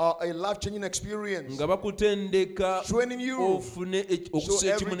a life-changing experience. nga bakutendeka Training you ofune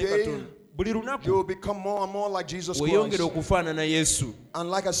okusa ekimu ne every day katonda buli you lunaku will become more and more like Jesus weeyongere Christ. okufaanana yesu And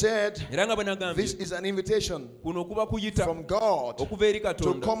like I said, era nga bwe this nagambye is an invitation kuno okuba kuyita from God okuva eri to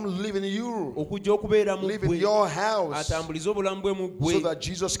katonda come live in you, okujja okubeera mu live in ggwe your house, atambulize obulamu bwe mu ggwe so that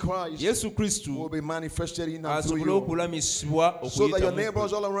Jesus Christ yesu kristu will be manifested in and through asobole you, okulamisibwa so that your okuyita mu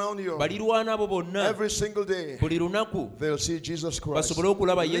neighbors ggwe all around you, balirwana abo bonna every single day, buli lunaku they'll see Jesus Christ. basobole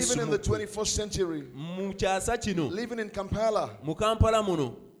okulaba yesu Living in mu the ggwe 21st century, mu kyasa kino living in Kampala, mu kampala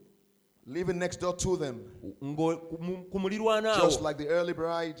muno living next door to them, ku mulirwana just awo like the early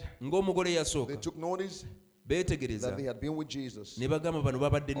bride. ng'omugole They yasooka took notice beetegereza that they had been with Jesus. ne bagamba bano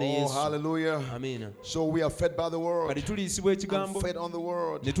babadde ne Oh, yesu hallelujah. amiina So we are fed by the word, kati tuliisibwa and ekigambo fed on the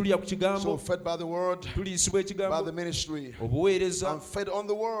word. ne tulya ku So kigambo fed by the word, tuliisibwa by the ekigambo ministry, obuweereza and fed on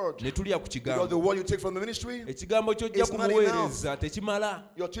the word. ne tulya ku Because kigambo the word you take from the ministry, ekigambo ky'ojja It's ku not buweereza tekimala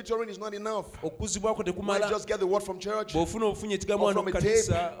your tutoring is not enough. okukuzibwako You might tekumala just get the word from church, bw'ofuna obufunye ekigambo Or wano from a ku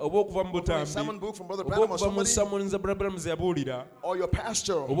kanisa oba okuva mu or from a butambi sermon book from Brother oba Branham or okuva mu somebody, samoni za brabulamu ze yabuulira or your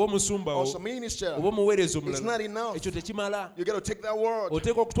pastor, oba omusumba or wo some minister. oba omuweereza It's omulala not enough. ekyo tekimala You got to take that word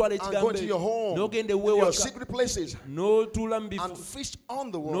oteeka okutwala and go ekigambo into your ekyo home, n'ogenda in ewuwe your waka secret places, n'otuula mu and bifo feast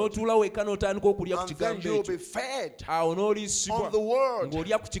on the word. n'otuula weka n'otandika okulya ku And then kigambo you'll ekyo be fed awo n'oliisibwa on the word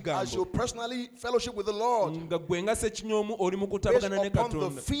ng'olya ku as kigambo you personally fellowship with the Lord, nga gwe nga ssekinyoomu oli mu based kutabagana ne upon the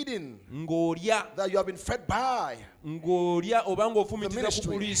katonda feeding ng'olya that you have been fed by. ng'olya oba The ng'ofumitiza ku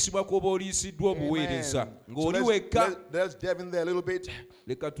ministry. kuliisibwa kw'oba oliisiddwa obuweereza Amen. So ng'oli wekka let's delve in there a little bit.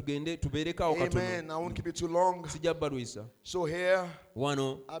 leka tugende tubeereko awo katono Amen. I won't keep it too long. sijja balwisa So here,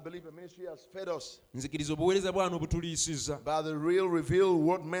 wano I believe the ministry has fed us nzikiriza obuweereza bwano butuliisizza by the real revealed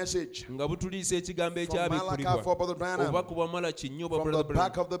word message nga butuliisa ekigambo from Malachi ekyabikkulibwa for Brother oba Branham, ku bwamala kinyo oba from the Brother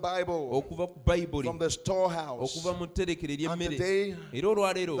back Branham, of the Bible, okuva ku bayibuli from the storehouse. okuva mu tterekero And ery'emmere today, era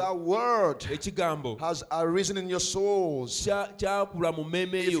olwaleero that word ekigambo has arisen in your souls. kyakula mu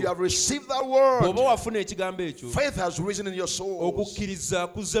mmeeme If you yo have received that word, bw'oba wafuna ekigambo ekyo faith has risen in your souls. okukkiriza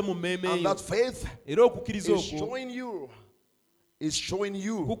kuzze mu mmeeme And yo that faith era okukkiriza is okwo showing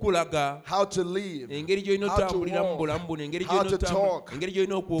you kukulaga how to live, engeri gy'olina how to otambulira mu walk, bulamu buno engeri how gy'olina to otambula talk, engeri gy'olina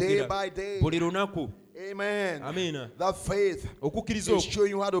day okwogera by day. buli lunaku Amen. amiina That faith okukkiriza is okwo showing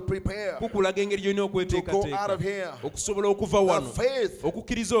you how to prepare kukulaga engeri gy'olina to go out okweteekateeka of here. okusobola okuva That wano faith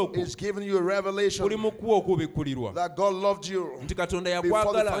okukkiriza okwo is giving you a revelation kuli mu kuwa okubikkulirwa that God loved you. nti katonda Before the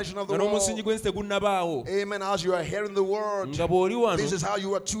yakwagala foundation of the nga n'omusingi world. gw'ensi tegunnabaawo Amen. As you are hearing the word, nga bw'oli wano this is how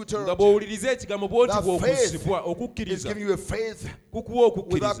you are tutored. nga bw'owuliriza ekigambo bw'oti That bw'okuzibwa It's okukkiriza giving you a faith kukuwa without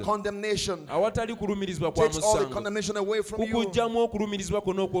okukkiriza condemnation. awatali kulumirizibwa kwa Takes all the musango condemnation away from you. kukuggyamu okulumirizibwa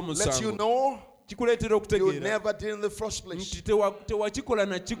kwonna Lets you okw'omusango know kikuleetera you okutegeera never did in the first place. nti tewakikola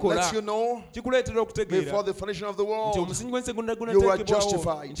na kikola Lets you know kikuleetera okutegeera before the foundation of the nti world. omusingi gw'ensi You were gunateekebwawo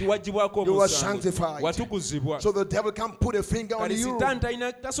justified. nti waggyibwako You were omusango sanctified. watukuzibwa So the devil can't put a finger on kale you.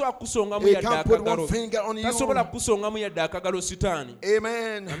 sitaani tasobola kukusongamu He yadde can't put one akagalo finger on you. tasobola kukusongamu yadde akagalo sitaani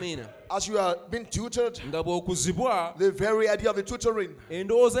Amen. amiina As you are being tutored, nga bw'okuzibwa the very idea of the tutoring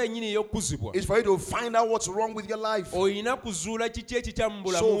endowooza yennyini ey'okukuzibwa is for you to find out what's wrong with your life. olina kuzuula kiki ekikya mu So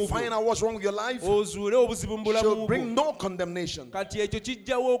bulamu find bwo out what's wrong with your life ozuule obuzibu mu bulamu should bwo bring no condemnation. kati ekyo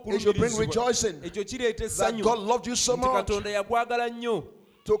kijjawo It should bring okulumirizibwa rejoicing ekyo kireeta that essanyu God loved you so nti much katonda yakwagala nnyo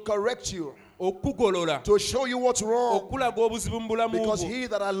to correct you, okukugolola to show you what's wrong. okulaga obuzibu mu bulamu Because bwo he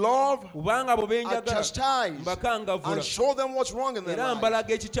that I love, kubanga abo I benjagala chastise mbakangavula and show them what's wrong in their era life.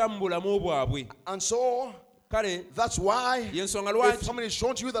 mbalaga ekikya mu bulamu bwabwe And so kale that's why yensonga if lwaki somebody is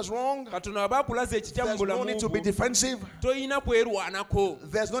shown to you that's wrong, katonda aba akulaza ekikya mu there's no bulamu need to be bwo defensive. tolina kwerwanako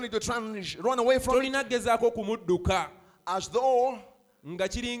There's no need to try and run away from it tolina kugezaako kumudduka as though nga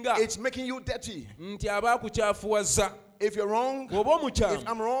kiringa it's making you dirty. nti aba akukyafuwaza If you're wrong, bw'oba if omukyamu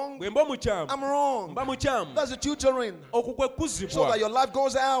I'm wrong, bwe mba omukyamu I'm wrong. mba mukyamu That's the tutoring. okwo kwe So kuzibwa that your life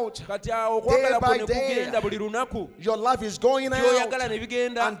goes out. kati awo okwagala by kwo ne day. kugenda buli lunaku Your life is going byoyagala out. ne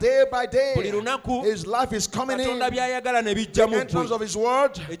bigenda And day by day, buli lunaku his life is coming in. katonda byayagala ne bijja mu The entrance ggwe of his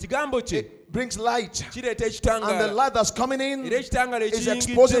word ekigambo kye brings light. kireeta And the ekitangaala light that's coming in era ekitangaala is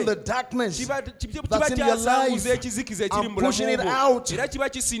exposing the ekiyingidde darkness kiba that's in your kyasanguza life ekizikiza ekiri and mu pushing it bulamu out. bwo era kiba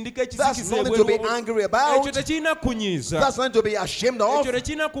kisindika That's ekizikiza nothing to be ebweru angry ekyo about. tekirina kunyiiza That's nothing to be ashamed of. ekyo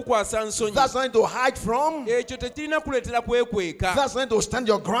tekirina kukwasa nsonyi That's nothing to hide from. ekyo tekirina kuleetera kwekweka That's nothing to stand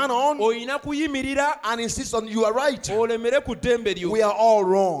your ground on olina kuyimirira and insist on you are right. olemere ku ddembe lyo We are all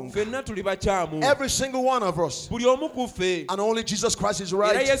wrong. ffenna tuli bakyamu Every single one of us. buli omu ku ffe And only Jesus Christ is era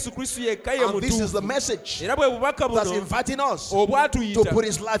right. yesu kristo yekka ye mutuufu era bwe bubaka buno to put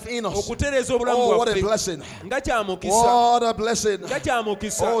his life in us. okutereeza obulamu Oh, what a bwaffe blessing. nga kyamukisa What a blessing. nga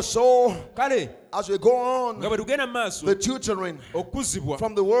kyamukisa Oh, so kale as we go on, nga bwe tugenda mu maaso the tutoring okukuzibwa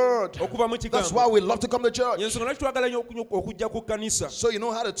from the word. okuva mu That's why kigambo we love to come to church. yensonga lwaki twagala nnyo okujja ku kkanisa So you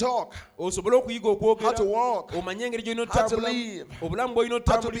know how to talk, osobole okuyiga how to okwogera walk, omanye engeri gy'olina how to otambula live, obulamu bw'olina how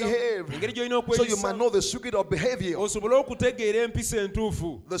to otambulira behave. engeri gy'olina So you might okweyisa know the secret of behavior, osobole okutegeera empisa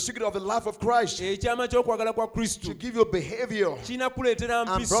entuufu the secret of the life of Christ, ekyama ky'okwagala kwa to kristo give you behavior. kirina kuleetera And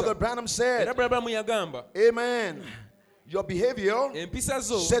Brother mpisa Branham era said, bulamu yagamba amen, your behavior empisa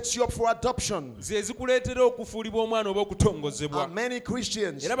zo sets you up for adoption. ze zikuleetera okufuulibwa omwana oba okutongozebwa And many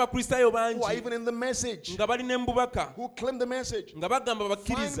Christians era abakristaayo who are bangi even in the message, nga balina embubaka who claim the message, nga bagamba fine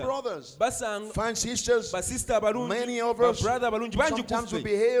bakkiriza brothers, basanga fine sisters, basista abalungi many of us, babrother abalungi bangi sometimes we kuffe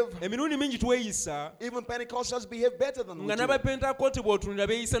behave, emirundi mingi tweyisa even Pentecostals behave better than we nga do. n'abapentakoti bw'otunulira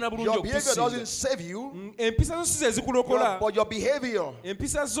beeyisa na bulungi Your behavior doesn't okutusinga save you, empisa zo si ze zikulokola but your behavior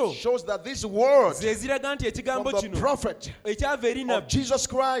empisa zo shows that this word ze ziraga nti from ekigambo the kino prophet ekyava eri of nabbi Jesus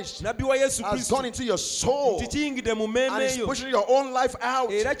Christ nabbi wa yesu has kristo gone into your soul nti kiyingidde mu and mmeeme is eyo pushing your own life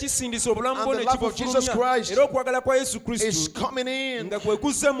out, era kisindisa obulamu And bwo the love of Jesus nekibufulumya Christ era okwagala kwa yesu is kristo coming in. nga kwe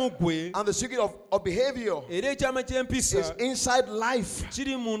kuzze mu ggwe And the secret of behavior era ekyama is ky'empisa inside life.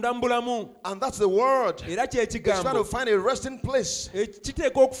 kiri munda mu bulamu And that's the word. era It's trying to kyekigambo find a resting place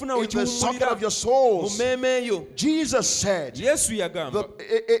kiteeka okufuna we in the socket kiwummulira of your mu souls. mmeeme eyo Jesus said, yesu yagamba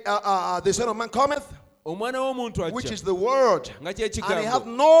the Son of Man cometh, omwana w'omuntu which ajja is the word, nga and he kyekigambo hath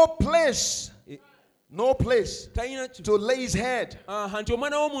no place talina to lay his head. nti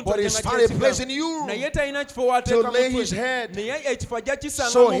omwana w'omuntu But ajja he's nga found a place kyekigambo in you naye talina kifo w'ateeka lay his mutwe head. naye ekifo ajja kisanga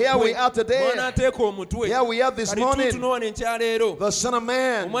So here we are today. mw'anaateeka omutwe Here we are this kati morning, tuutuno wano enkyaleero the Son of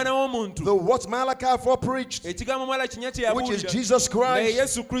Man, omwana w'omuntu the what Malachi 4 preached, ekigambo mwala kinya kye which is yabuulira Jesus nga ye Christ,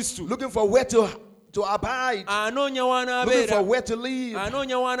 yesu kristo looking for where to abide, anoonya looking for w'anaabeera where to live.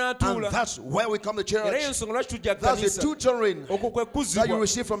 anoonya And w'anaatuula that's where we come to era church. y'ensonga lwaki tujja That's the kkanisa tutoring okwo kwe that you kuzzibwa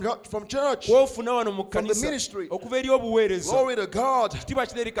receive from church. kw'ofuna wano mu From the kkanisa ministry. okuva eri obuweereza Glory to God. kitiibwa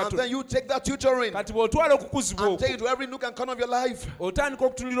kiri eri And then katonda you take that tutoring kati bw'otwala okukuzibwa and okwo take it to every nook and corner of your life. otandika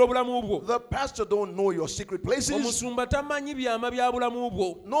okutunulira obulamu bwo The pastor don't know your secret places. omusumba tamanyi byama bya bulamu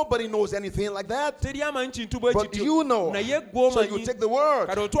bwo Nobody knows anything like that. teri amanyi kintu bwe But kityo you know. naye So gw'omanyi you take the word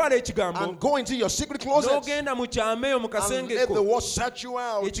kati otwala ekigambo and go into your secret closet n'ogenda mu kyama eyo mu and let the kasengeko word search you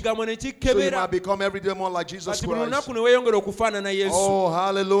out. ekigambo ne So you kikkebera might become every day more like Jesus kati buli Christ. lunaku ne weeyongera okufaanana yesu Oh,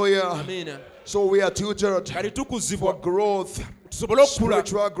 hallelujah. amiina So we are tutored kati for tukuzibwa growth, tusobole okukula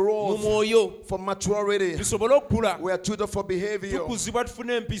spiritual mu growth, mwoyo for maturity. tusobole okukula We are tutored for behavior tukuzibwa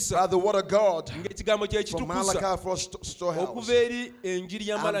tufune empisa by the word of God ng'ekigambo kye from kitukuza Malachi for storehouse. okuva eri enjiri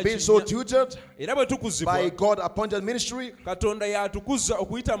ya And being so malakinya tutored era bwe tukuzibwa by God appointed ministry, katonda yatukuza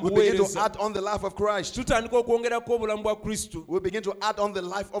okuyita mu we begin to buweereza add on the life of Christ. tutandika okwongerako obulamu bwa kristo We begin to add on the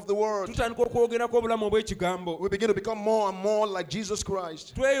life of the word. tutandika okwongerako obulamu obw'ekigambo We begin to become more and more like Jesus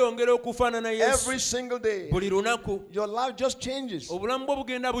Christ. tweyongera okufaanana yesu Every single day, buli lunaku your life just changes. obulamu bwo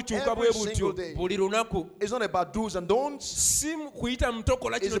bugenda bukyuka bwe Every butyo single day. buli lunaku It's not about do's and don'ts. si kuyita mu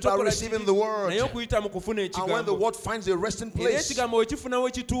tokola It's kino about tokola receiving kiri the word. naye okuyita mu kufuna And when the ekigambo word finds a resting era place ekigambo we kifuna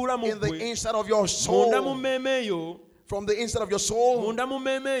we kituula mu in the ggwe inside of your munda mu soul, mmeeme eyo from the inside of your soul, munda mu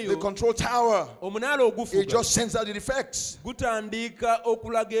mmeeme the eyo control tower, omunaala it ogufuga just sends out the effects. gutandika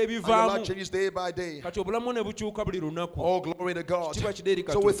okulaga And your life ebivaamu changes day by day. kati obulamu ne bukyuka buli lunaku Oh, glory to God. kitiibwa kiri eri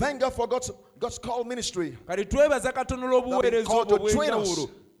So we katonda thank God for God's call ministry, kati twebaza katonda olw'obuweereza called obwo to train us, obw'enjawulo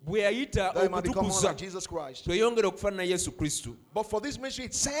bwe yayita that we might become more okutukuza like Jesus Christ. tweyongere okufaanana yesu kristo But for this ministry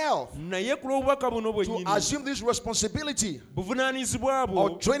itself, naye ku lw'obubaka buno to bwennyini assume this responsibility buvunaanyizibwa bwo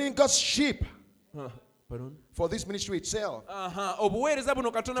of training God's sheep, Pardon? for this ministry itself, obuweereza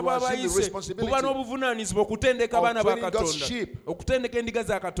buno katonda To bw'aba assume the ayise responsibility buba n'obuvunaanyizibwa okutendeka of abaana ba training God's katonda sheep. okutendeka endiga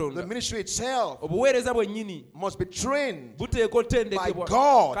za the katonda ministry itself obuweereza bwennyini must be trained buteeka otendekebwa by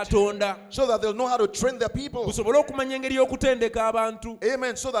God. katonda so that they'll know how to train their people. busobole okumanya engeri y'okutendeka abantu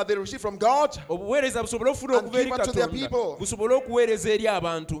Amen. So that they receive from God. obuweereza busobole okufuna And okuva eri give unto their katonda people. busobole okuweereza eri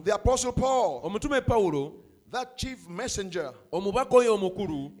abantu The Apostle Paul, omutume pawulo that chief messenger, omubaka oyo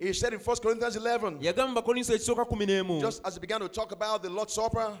omukulu he said in 1 Corinthians 11, yagamba mu bakolinso ekisooka 11 just as he began to talk about the Lord's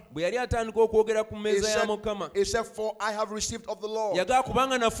Supper, bwe yali atandika okwogera ku he mmeeza ya said, mukama For I have received of the Lord yagamba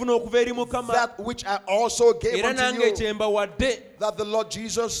kubanga nafuna okuva eri mukama that which I also gave era unto nange you, kyembawadde that the Lord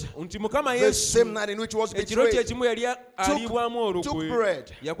Jesus, nti mukama the yesu same night in which he was ekiro betrayed, kyekimu yali alibwamu took olukwe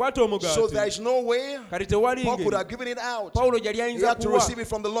bread. yakwata So there omugaati is no way kali tewali Paul could ngeri have given it out. pawulo gyali He ayinza had to kuwa receive it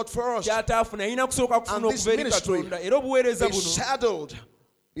from the Lord first. kyataafuna yalina kusooka kufuna And this okuva eri ministry katonda era obuweereza is buno saddled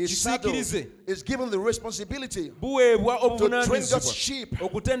is saddled, kisiikirize is given the responsibility buweebwa to train God's obuvunaanyizibwa sheep,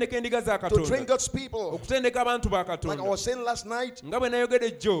 okutendeka endiga za to train katonda God's people. okutendeka abantu ba Like I katonda was saying last night, nga bwe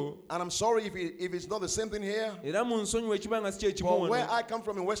nayogedde jjo and I'm sorry if it's not the same thing here, era mu nsonyiwa ekiba nga si kye kimu but where wano I come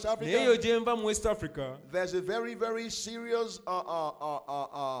from in West naye Africa, eyo gye nva mu west africa there's a very, very serious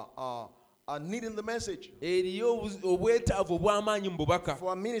need in the message eriyo obwetaavu obw'amaanyi mu bubaka for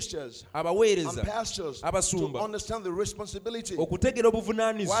our ministers and abaweereza pastors to abasumba understand the responsibility. okutegera Why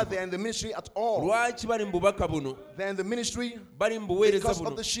obuvunaanyizibwa they're in the ministry at all. lwaki bali mu bubaka buno They're in the ministry bali mu buweereza because buno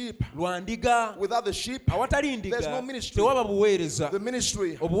of the sheep. lwa ndiga Without the sheep, awatali ndiga there's no ministry. tewaba buweereza the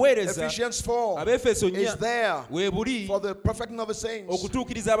ministry, obuweereza Ephesians 4, abefeso is 4 there weebuli for the perfecting of the saints,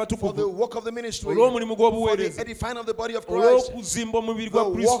 okutuukiriza for the abatukuvu work of the ministry, olw'omulimu for the gw'obuweereza edifying of the body of Christ. olw'okuzimba omubiri The gwa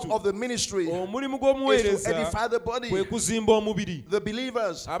work kristo of the ministry omulimu is to gw'omuweereza edify the body, kwe kuzimba omubiri the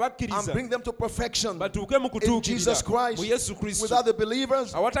believers, and abakkiriza bring them to perfection batuuke mu in kutuukirira Jesus Christ. mu yesu kristo Without the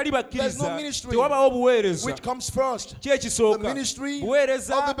believers, awatali there's no bakkiriza ministry. tewabawo buweereza Which comes first? ki ekisooka The ministry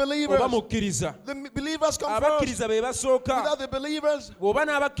buweereza of the believers. oba mukkiriza The believers come first. abakkiriza be basooka Without the believers, bw'oba there's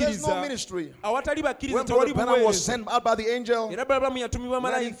no n'abakkiriza ministry. awatali bakkiriza When tewali Brother Branham was buweereza sent out by the angel, era balabamu yatumibwa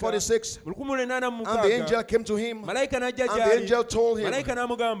malayika 1946, mu 1886 and the angel came to him, malayika n'ajja and the gy'ali angel told him, malayika you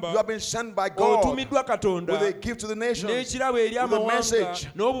n'amugamba have been sent by God otumiddwa katonda with a gift to the nations, n'ekirabo eri with a amawanga message to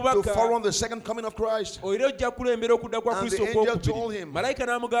n'obubaka follow on the second coming of Christ. era ojja kulembera okudda kwa And kristo the angel told okwokubiri him, malayika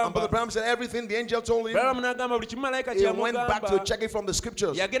And Brother n'amugamba Branham said everything the angel told him. balamu n'agamba buli kimu malayika He went back to kyeyamugamba check it from the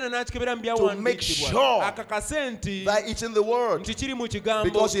scriptures yagenda n'akikebera mu to make byawandiikibwa sure akakase nti that it's in the word, nti kiri mu kigambo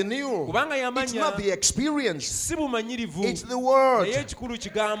because he knew kubanga it's yamanya not the experience, si bumanyirivu it's the word. naye ekikulu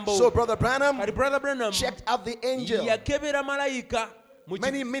kigambo So Brother Branham kati brother branham checked out the angel. yakebera malayika mu ki-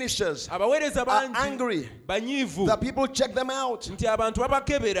 Many ministers abaweereza are bangi angry banyiivu that people check them out. nti abantu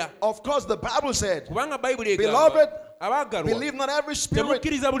babakebera Of course, the Bible said, kubanga bayibuli Beloved, egamba abaagalwa believe not every spirit,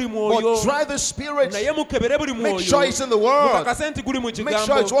 temukkiriza buli mwoyo but try the spirits. naye mukebere buli Make mwoyo sure it's in the word. mukakase nti guli mu Make sure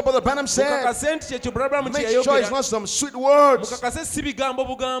kigambo it's what Brother Branham said. mukakase nti kyekyo brother branham Make sure it's kyeyayogera not some sweet words. mukakase si bigambo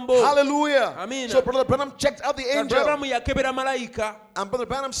bugambo Hallelujah. Amina. So Brother Branham checked out the brother angel. branham yakebera malayika And Brother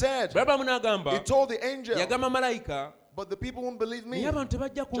Branham said, brother branham n'agamba he told the angel, yagamba malayika but the people won't believe me. naye abantu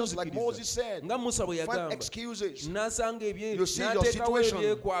tebajja Just like Moses kunzikiriza said, nga musa bwe find yagamba excuses. n'asanga You see your n'ateekawo situation.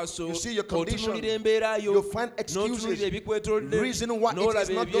 ebyekwaso You see your condition. otunuulira embeera yo You find excuses. n'otunuulira ebikwetolodde Reason why it is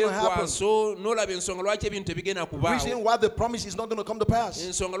n'olaba not gonna happen. ebyekwaso n'olaba ensonga lwaki ebintu tebigenda kubaawo Reason why the promise is not going to come to pass.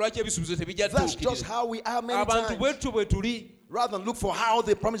 ensonga lwaki ebisuubizo tebijja That's just tuukirira how we are many abantu times. bwetutyo bwe tuli Rather than look for how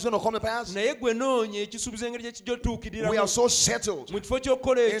the promise is going to come to pass, naye gwe noonya ekisuubizo engeri gye kijja we otuukiriramu are so settled mu kifo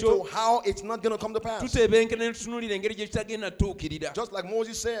ky'okukola into ekyo how it's not going to come to pass. tutebenkera ne tutunuulira engeri gye kitagenda tuukirira Just like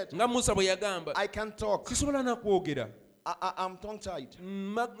Moses said, nga musa bwe yagamba I can't talk. sisobola nakwogera I'm tongue tied.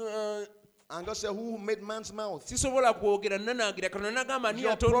 And God said, who made man's mouth? sisobola kwogera nanaagira katonda nagamba ani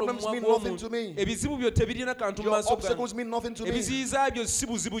Your yatonda problems omumwa mean nothing to gw'omuntu me. ebizibu byo tebirina kantu mu Your maaso gange obstacles mean nothing to me. ebiziyiza byo si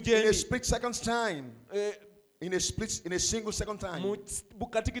buzibu gye In a ndi split second's time, Eh, in a single second time, mu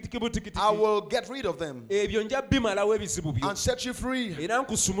bukatikitiki butikitiki I will get rid of them ebyo nja bimalawo ebizibu byo and set you free. era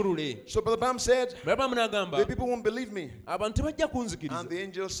nkusumulule So Brother Bam said, balabamu n'agamba the people won't believe me. abantu tebajja kunzikiriza And the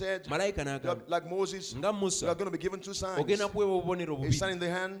angel said, malayika n'agamba like Moses, nga you musa are going to be given two signs. ogenda kuweebwa obubonero A bubiri sign in the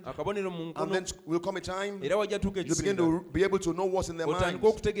hand, akabonero mu and nkono then will come a time era wajja tuuka you begin ekiseera to be able to know what's in their minds. otandika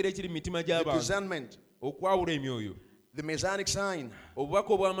okutegeera ekiri mu mitima The gy'abantu discernment, okwawula emyoyo the messianic sign. obubaka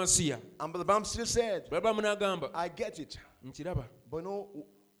obw'amasiya And Brother Bam still said, balabamu n'agamba I get it. nkiraba But no,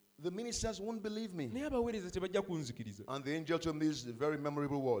 the ministers won't believe me. naye abaweereza tebajja kunzikiriza And the angel told me these very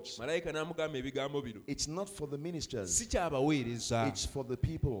memorable words. malayika n'amugamba ebigambo bino It's not for the ministers, si kyabaweereza it's for the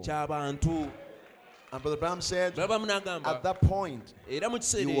people. ky'abantu And Brother Bram said, balabamu n'agamba at that point, era mu he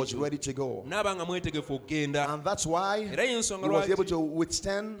kiseera was ekyo ready to go. n'aba nga mwetegefu okugenda And that's why era y'ensonga he was able lwaki to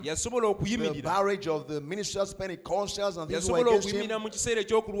withstand yasobola the okuyimirira barrage of the ministers, Pentecostals, and these who were yasobola against okuyimirira him. mu kiseera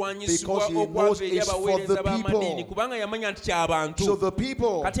ekyokulwanyisibwa Because he knows okwava eri it's for abaweereza the b'amadiini people. kubanga yamanya nti ky'abantu So the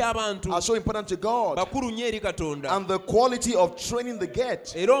people kati abantu are so important to God. bakulu nnyo eri katonda And the quality of training the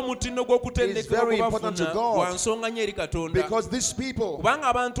get, era omutindo gw'okutendekebwa is very important to kubafuna God. gwa nsonga nnyo eri katonda because these people, kubanga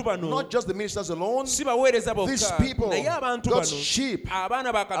abantu bano not just the ministers alone, si baweereza these bokka people, naye abantu God's bano sheep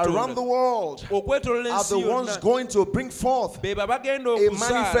abaana ba around the katonda world, okwetolola are the ensi ones yonna going to bring forth beba bagenda a okuzaala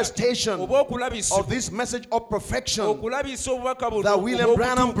manifestation oba of okulabisibwa this message of perfection. okulabisa obubaka buno that William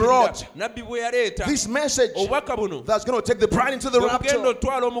Branham obw'okutuukirira. brought. nabbi bwe yaleeta This message obubaka buno that's going to take the bride into the bwe bugenda rapture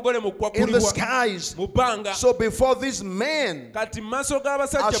otwala omugole mu in the kukwakulibwa skies. mu bbanga So before these men kati mu maaso are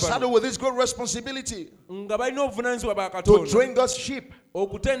g'abasajja saddled bano with this great responsibility nga balina obuvunaanyizibwa bwa to katonda train God's sheep,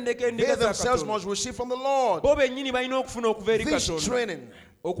 okutendeka they endiga za themselves katonda must receive from the Lord bo bennyini balina okufuna okuva eri this katonda training.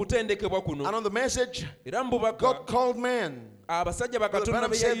 okutendekebwa kuno And on the message, era mu bubaka God called men abasajja Brother bakatonda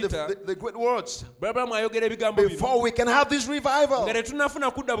Branham be said yayita the great words. Branham ayogera ebigambo bino Before we can have this revival, nga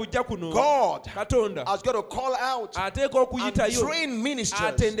tetunafuna kudda bujja kuno God katonda has got to call out ateeka and okuyitayo train ministers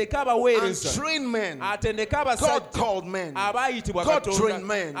atendeke and abaweereza train men. atendeke God abasajja called men. abaayitibwa God trained katonda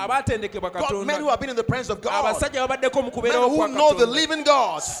men. abaatendekebwa God, men who katonda have been in the presence of God. abasajja babaddeko mu Men kubeerawo who kwa know the katonda living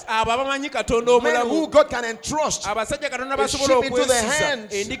God. abo abamanyi katonda Men who omulamu God can entrust. abasajja katonda a basobola sheep into their okwesiza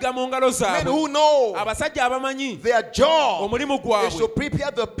hands. endiga mu ngalo Men zaabwe who know abasajja abamanyi their job omulimu is to gwabwe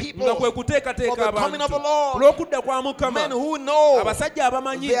prepare the nga people kwe for kuteekateeka the coming of the abantu Lord. olw'okudda kwa mukama Men who know abasajja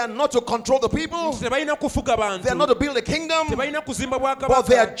abamanyi they are not to control the people. tebalina kufuga They are not to bantu build a kingdom. tebalina kuzimba But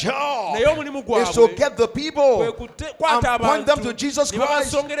their bwakabaka job naye omulimu is to gwabwe get the kwe people kukwata and point them to abantu Jesus ne Christ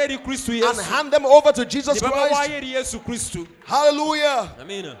babasongera eri kristo and yesu hand them over to ne Jesus Christ. babawaayo eri yesu kristo Hallelujah.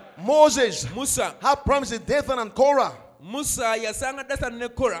 amiina Moses musa had promised Dathan and Korah musa yasanga dasani ne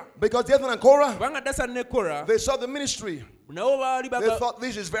kora because Dathan and Korah, kubanga dasani ne kora they saw the ministry. nabo baali They thought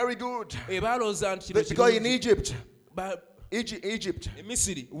this is very good. balooza nti kino Because in kirungi. Egypt, Ba- Egypt,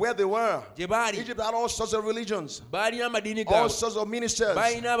 emisiri where they were, gye baali Egypt had all sorts of religions, baalina amadini all gaabwe sorts of ministers.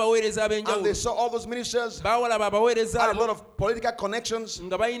 balina abaweereza And they ab'enjawulo saw all those ministers bawalaba abaweereza had a abo lot of political connections.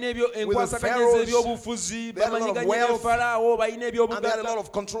 nga balina enkwasaganya pharaohs. ez'ebyobufuzi They had a lot of bamanyiganya ne wealth. falaawo balina And they had a lot ebyobugagga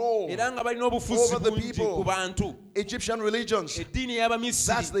of control. era nga balina obufuzi over the bungi people. ku bantu Egyptian religions. eddiini That's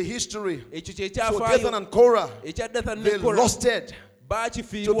y'abamisiri the history. ekyo kye So Dathan kyafaayo and Korah, ekya dathani they ne kora lost it to be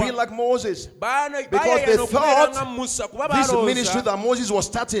baakifiirwa like Moses. Because they baayayana okubeera nga thought musa kuba this ministry balowooza that Moses was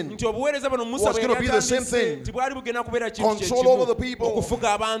starting nti obuweereza buno musa was bwe gonna be the same yatandise thing. tibwali bugenda kubeera kintu Control over the kyekimu people.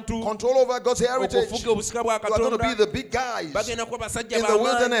 okufuga abantu control over God's heritage. okufuga obusika bwa You are going to be katonda the big guys. bagenda kuba basajja in the b'amaanyi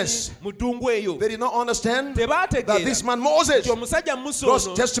wilderness. mu ddungu eyo They did not understand that tebaategeera this man Moses, nti omusajja musa God's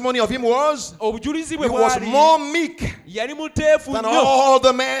ono testimony of him was, obujulizi he bwe was bwali more meek yali muteefu than nnyo all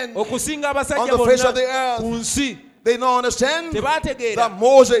the men. okusinga on abasajja the face of the bonna earth. ku nsi They don't understand tebaategeera that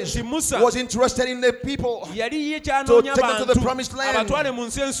Moses nti musa was interested in the people. yali ye To kyanoonya take them to the bantu promised land. abatwale mu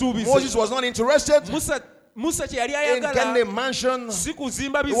nsi ensuubize Moses was not interested musa kye yali in getting a ayagala mansion. si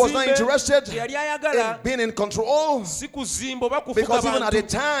kuzimba He was not bizimbe interested kye yali in ayagala being in control. si kuzimba oba kufuga Because even at the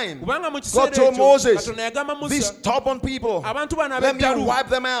bantu time, kubanga mu God kiseera told ekyo Moses, katonda yagamba these musa stubborn people, abantu bano let me ab'eddalu wipe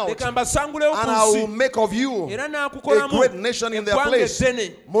them out, leka mbasangulewo and ku I will nsi make of you era a n'akukolamu great nation in their eggwanga place.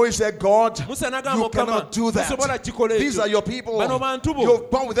 eddene Moses said, God, musa n'agamba you mukama cannot do tosobola that. kikola These are ekyo your people. bano bantu bo You've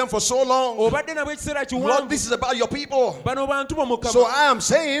been with them for so long. obadde nabo ekiseera Lord, kiwanvu this is about your people. bano bantu bo So mukama I am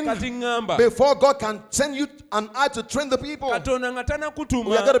saying, kati ŋŋamba before God can send you and I to train the people, katonda nga tanakutuma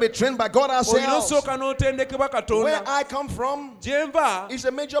we are going to be trained by God olina ourselves. osooka n'otendekebwa Where katonda I come from gye nva is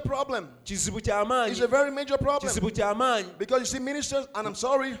a major problem. kizibu It's ky'amaanyi a very major problem. kizibu ky'amaanyi Because you see, ministers, and I'm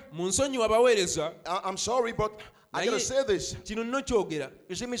sorry, mu nsonyiwa abaweereza I'm sorry, but I got to Naye- say this. kino nno kyogera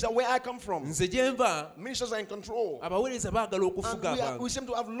You see, minister, where I come from, nze gye nva ministers are in control. abaweereza baagala And okufuga we abantu seem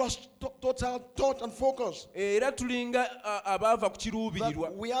to have lost total thought and focus. era tulinga abaava ku That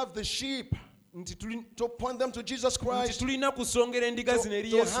kiruubirirwa we have the sheep nti to point them to Jesus Christ, tulina kusongera endiga zino eri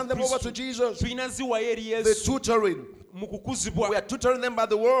to yesu hand them over to kristo Jesus. tulina ziwayo eri The yesu tutoring. mu We kukuzibwa are tutoring them by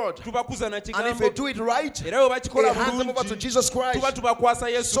the word. tubakuza na And if kigambo they do it right, era bwe they bakikola hand them over to bulungi Jesus tuba Christ, tubakwasa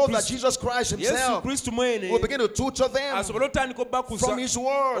yesu so that kristo Jesus Christ yesu himself kristo mwene will begin to tutor them asobole otandika obbakuza from his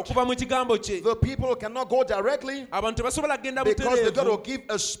word. okuva mu kigambo kye The people cannot go directly abantu tebasobola kgenda because they've got butereevu to give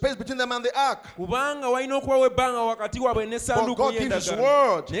a space between them and the ark. kubanga walina okubawa ebbanga wakati waabwe But n'essanduuku God gives his y'endagaano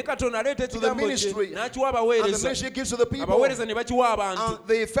word naye katonda aleeta to the ekigambo kye ministry, n'akiwa and the abaweereza ministry gives to the people. abaweereza ne bakiwa abantu And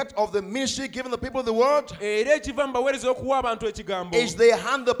the effect of the ministry giving the people the word era ekiva mu baweereza okuwa abantu ekigambo is they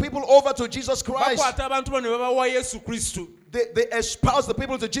hand the people over to Jesus Christ. bakwata abantu bano ne babawa yesu kristo They espouse the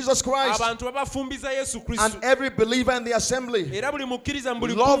people to Jesus Christ. abantu babafumbiza yesu And kristo every believer in the assembly, era buli mukkiriza mu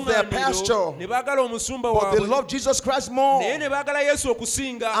buli love their pastor, kuŋŋaaniro ne baagala omusumba but they waabwe love Jesus Christ more. naye ne baagala yesu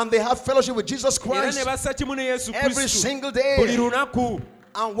okusinga And they have fellowship with Jesus era ne Christ bassa kimu ne yesu every kristo single buli day. lunaku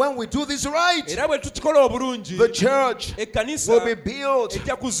And when we do this right, era bwe tukikola obulungi the church ekkanisa will be built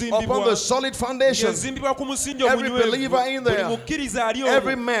ejja upon kuzimbibwa the solid foundation. ezimbibwa ku musingi Every believer in omunywevu there, buli mukkiriza ali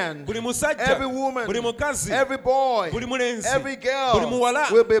every omwo man, buli musajja every woman, buli mukazi every boy, buli mulenzi every buli girl muwala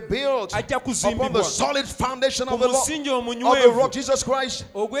will be built ajja upon the kuzimbibwa solid foundation ku of the musingi of the omunywevu rock Jesus Christ.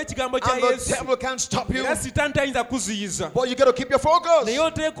 ogw'ekigambo kya And the yesu devil can't stop you. era sitaani tayinza kuziyiza But you got to keep your focus naye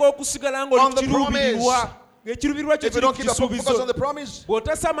oteeka okusigala on ng'oli the kiruubirirwa promise ng'ekiruubirirwa kyo If you kiri don't ku keep your focus on kisuubizo the promise,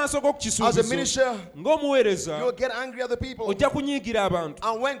 bw'otassa amaaso go ku as a kisuubizo minister, ng'omuweereza you'll get angry at the people. ojja kunyiigira abantu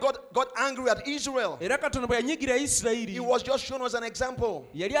And when God got angry at Israel, era katonda bwe yanyiigira isirayiri He was just shown as an example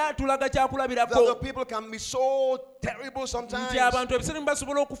yali atulaga that the kyakulabirako people can be so terrible nti sometimes. abantu ebiseera mu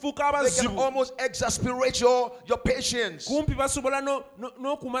basobola okufuuka They can abazibu almost exasperate your patience kumpi basobola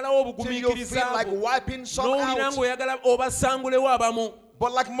n'okumalawo till you feel obugumiikiriza like bwo wiping some n'owulira out. ng'oyagala obasangulewo abamu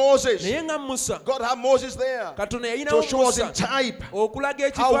But like Moses, naye nga musa God had Moses there katonda to yalinawo show us in musa type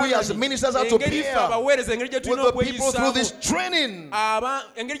okulaga how we as ministers have to engeri ffe bear abaweereza engeri gye with tulina the people through this okweyisaamu training.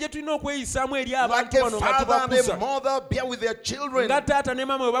 engeri gye tulina okweyisaamu eri Like abantu a bano nga father and a tubakuza mother bear with their children. nga taata ne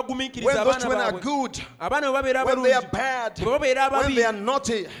maama bwe bagumiikiriza When those abaana children are baabwe good, abaana bwe babeera when they are abalungi bad, bwe babeera when ababi they are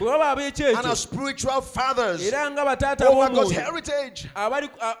naughty, bwe baba and ab'ekyejo as spiritual fathers era nga bataata over God's ab'omwoyo heritage.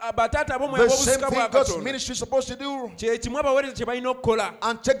 bataata ab'omwoyo The same ab'obusika thing bwa God's katonda ministry is supposed to do, kye kimu abaweereza kye balina okukola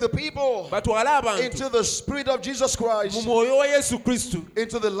and take the people batwale abantu into the spirit of Jesus mu Christ, mwoyo wa yesu kristo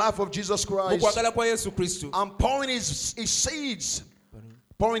into the life of Jesus mu Christ, kwagala kwa yesu kristo and pouring his seeds,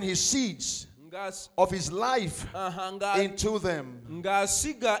 pouring his seeds of his life into them.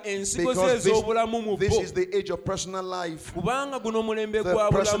 ng'asiga ensigo ze Because ez'obulamu mu this bo is the age of personal life. kubanga guno mulembe The gwa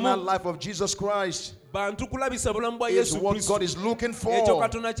personal bulamu life of Jesus Christ bantu kulabisa bulamu bwa is yesu what kristo God is looking ekyo for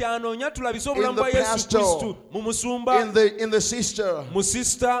katonda kyanoonya tulabise in obulamu the bwa yesu pastor, kristo mu musumba in the sister, mu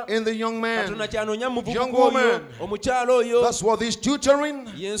sisita in the young katonda man. kyanoonya mu young muvubuka oyo woman. omukyalo oyo That's what this tutoring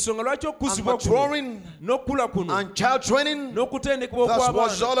yensonga lwaki and okukuzibwa kuno maturing n'okukula kuno and child training, n'okutendekebwa that's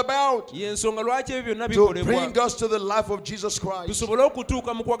what it's all okw'abaana about. yensonga lwaki ebyo byonna To bikolebwa bring us to the life of Jesus Christ tusobole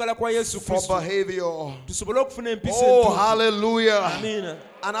okutuuka mu kwagala kwa yesu for kristo behavior. tusobole okufuna empisa Oh, entuufu hallelujah. amiina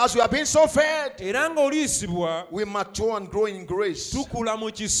And as we are being so fed, era ng'oliisibwa we mature and grow in grace. tukula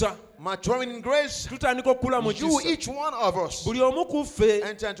mu kisa Maturing in grace, tutandika okukula mu you, kisa each one of us, buli omu ku ffe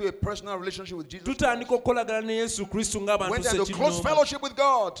enter into a personal relationship with Jesus tutandika Christ. okukolagana ne yesu kristo ng'abantu Went into close sekinoma fellowship with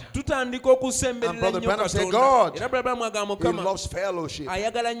God. tutandika And okusemberera Brother nnyo Branham said, katonda God, era brother Branham agamba He mukama loves fellowship.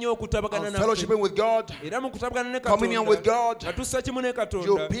 ayagala nnyo okutabagana And naffe fellowshipping with God, era mu kutabagana ne communion with katonda God, nga tussa kimu ne you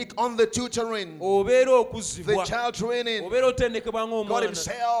katonda pick on the tutoring, obeera the okuzibwa child training. obeera otendekebwa God ng'omwana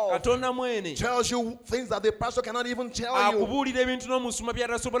Himself katonda mwene tells you things that the pastor cannot even tell you. akubuulira ebintu n'omusumba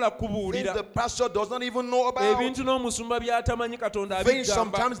by'atasobola Things kubuulira the pastor does not even know about. ebintu n'omusumba by'atamanyi katonda Things abigamba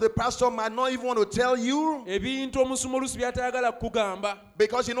sometimes the pastor might not even want to tell you ebintu omusumba oluusi by'atayagala kugamba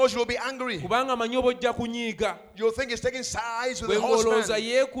because he knows you'll be angry. kubanga amanyi oba ojja kunyiiga You'll think he's taking sides with bwe the ng'olowooza husband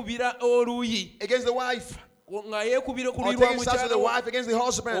yeekubira oluyi against the wife, nga yeekubira ku or luyi lwa taking sides with the mukyala wife against the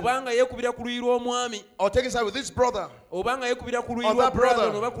husband, oba nga yeekubira ku luyi lw'omwami or taking sides with this brother. oba nga yeekubira ku luyi Or lwa that brother.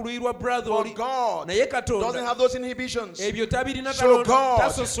 brother oba ku luyi lwa brother But oli God naye doesn't katonda have those inhibitions. ebyo tabirina So God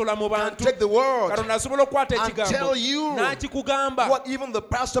tasosola mu Can bantu take the word katonda asobola okukwata and ekigambo tell you n'akikugamba what even the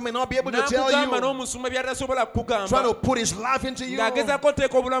pastor may not be able to tell n'akugamba you. n'omusumba by'atasobola Trying kugamba to put his life into you. ng'agezaako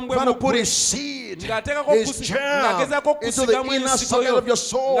oteeka obulamu bwe Trying to mu put ggwe his seed, ng'ateekako his okusi- germ ng'agezaako into the okusigamu inner ensigo socket yo of your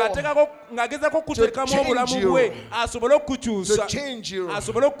soul. ng'agezaako okuteekamu change obulamu you. bwe asobole To okukukyusa change you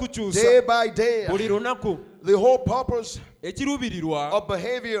asobole okukukyusa day by day. buli lunaku The whole purpose ekiruubirirwa of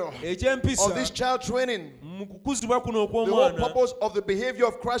behavior eky'empisa of this child training, mu kukuzibwa kuno the whole okw'omwana purpose of the behavior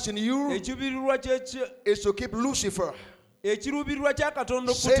of Christ in you ekiruubirirwa is to keep Lucifer, ekiruubirirwa kya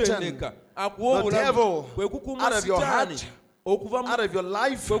katonda Satan, okutendeka akuwa the obulamu devil, kwe kukuuma out of your sitaani heart, okuva mu out of your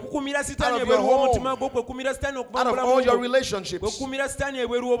life, kwe kukumira sitaani out of your ebweru home, w'omutima gwo kwe kukumira sitaani okuva out mu of bulamu all your bwo kwe relationships. kukumira sitaani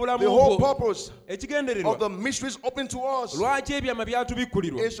ebweru w'obulamu The whole bwo purpose ekigendererwa of the mysteries open to us lwaki ebyama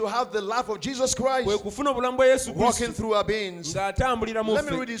byatubikkulirwa is to have the life of Jesus kwe Christ kufuna obulamu bwa yesu walking kristo through our beings. ng'atambulira mu Let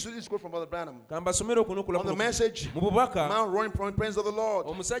me ffe read this quote from Brother Branham kambasomere okuno on the message, mu bubaka Mount Running from the Praise of the Lord,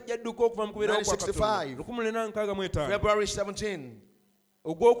 omusajja adduka okuva mu kubeerawo kwa 1965. katonda 1965 February 17.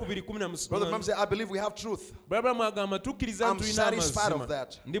 ogwokubiri Brother Branham said, I believe we have truth. bulamu agamba tukkiriza I'm ntulina satisfied of amazima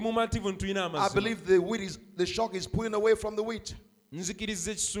that. ndi mumativu ntulina I amazima believe the shock is pulling away from the wheat.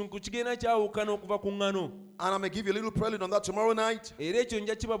 nzikiriza ekisunku kigenda kyawukana okuva ku ŋŋano And I'm going to give you a little prelude on that tomorrow night. era ekyo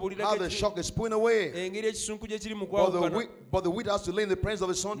nja kibabuulira How the shock is pulling away. engeri ekisunku gye kiri mu But kwawukana the wheat has to lay in the presence of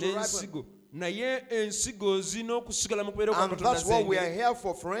the sun to ripen. n'ensigo naye ensigo zirina okusigala mu kubeera kwa And katonda that's what we are zenge here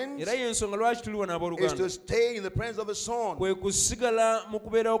for, friends, era y'ensonga lwaki tuli wano is abooluganda to stay in the presence of the son. kwe kusigala mu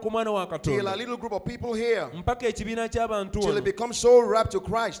kubeerawo kw'omwana wa Till a katonda little group of people here, mpaka ekibiina ky'abantu till wano it becomes so wrapped to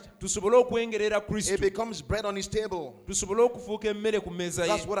Christ, tusobole okwengerera kristo it becomes bread on his table. tusobole okufuuka emmere ku mmeeza ye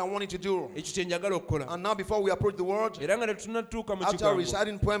That's what I want you to do. ekyo kye njagala okukola And now, before we approach the word, era nga tetunnatuuka mu after kigambo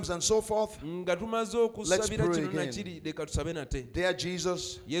reciting poems and so forth, nga tumaze okusabira Let's pray kino again. nakiri leka tusabe nate dear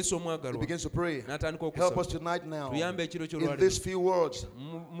Jesus, yesu it omwagalwa begins begins to pray. n'atandika Help us okusaba tonight now tuyambe ekiro in ky'olwaleero these few words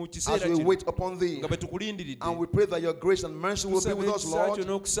mu as kiseera we kino wait upon thee. nga bwe tukulindiridde And we pray that your grace and mercy will be tusaba with us, ekisa Lord, kyo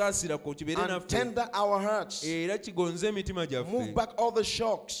n'okusaasira kwo kibeere and naffe tender our hearts. era kigonze emitima gyaffe. Move back all the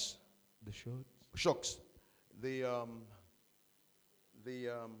shocks. The short. Shocks. The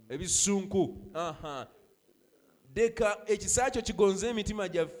ebisunku. Deka ekisa kyo kigonze emitima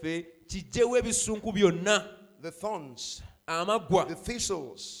gyaffe kijjewo ebisunku byonna, the thorns, amaggwa, the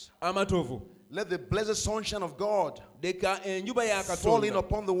thistles. amatovu. Let the blessed sunshine of God Deka enjuba ya fall in Katonda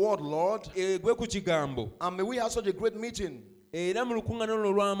upon the word, Lord. egwe ku kigambo, And may we have such a great meeting era mu lukuŋŋaana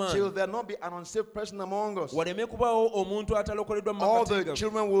luno olw'amaanyi till there not be an unsaved person among us. waleme kubaawo omuntu atalokoleddwa mu All makati the gaffe.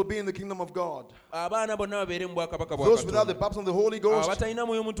 children will be in the kingdom of God. Abaana bonna babeere mu bwakabaka bwa Those without the Katonda. baptism of the Holy Ghost, Abatalina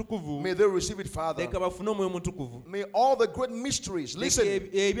mwoyo mutukuvu may they receive it, Father. leka bafune omwoyo mutukuvu. May all the great mysteries, Leka listen,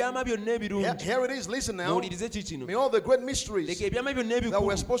 ebyama byonna ebirungi, here it is, listen now. muwulirize kikino. May all the great mysteries Leka ebyama byonna that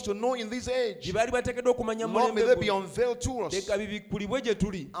we're ebikulu supposed to know in this age, gye baali bateekeddwa okumanya mu Lord, may mulembe they be guno, unveiled to us. leka bibikkulibwe gye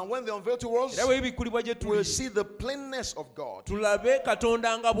tuli. And when they unveil to us, Era bwe bibikkulibwa gye we'll tuli see the plainness of God. tulabe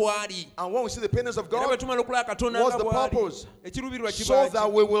Katonda nga bw'ali. And when we see the plainness of Era bwe God, tumala okulaba Katonda what's nga the bw'ali, purpose? ekiruubirwa so kiba that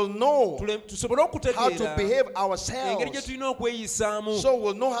ki? we will know Tusobole how to okutegeera behave engeri gye ourselves, tulina okweyisaamu, so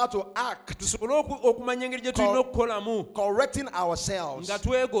we'll know how to act, tusobole okumanya engeri gye tulina okukolamu correcting ourselves, nga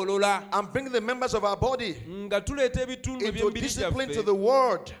twegolola, and bringing the members of our body nga tuleeta ebitundu into eby'emibiri discipline to gyaffe, the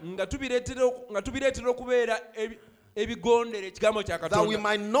word, nga tubireetera okubeera ebigondera ekigambo kya that we Katonda,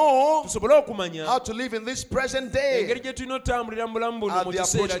 might know tusobole okumanya how to live in this present day engeri gye tulina otambulira mu bulamu buno at mu the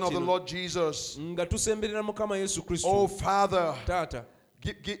kiseera approaching of the kino, Lord Jesus. nga tusemberera Mukama Yesu Kristo. Oh, Father, Taata,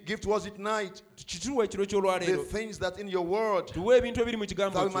 give to us tonight kituwe ekiro the ky'olwaleero, things that in your word, tuwe ebintu ebiri mu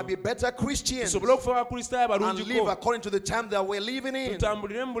kigambo that we kyo, might be better Christians tusobole okufa abakristaayo and live abalungiko, according to the time that we're living in.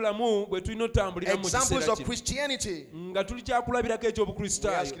 tutambulire mu bulamu bwe tulina otambulira mu Examples kiseera of kino, Christianity. nga tuli kyakulabirako We ask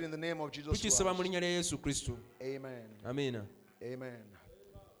ekyobukristaayo. it in the name of Jesus Tukisaba mu Christ. linnya lya Yesu Kristo. Amen. Amiina. Amen.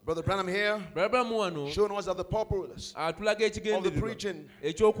 Brother Branham here, Balabamu wano showing us that the purpose atulaga of the ekigendererwa preaching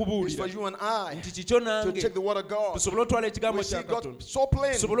is eky'okubuulira for you and I nti kikyo to nange take the word of God. tusobole otwala ekigambo We see kya God Katonda, so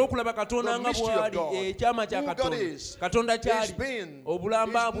plain. tusobole okulaba Katonda The nga mystery of bw'ali, God. ekyama kya Who God Katonda, is. Katonda His kyali, being,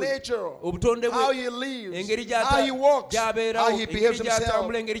 obulamba His bwe, nature, obutonde how bwe, He lives, engeri how He walks, gy'abeerawo, how He behaves engeri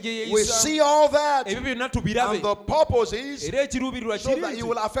gy'atambula, Himself. engeri gye We yeeyisa. see all that, Ebyo byonna and tubirabe, the purpose is era ekiruubirirwa so kiri that He nti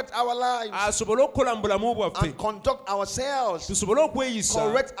will affect our lives asobole okukola mu bulamu bwaffe, and conduct ourselves, tusobole okweyisa,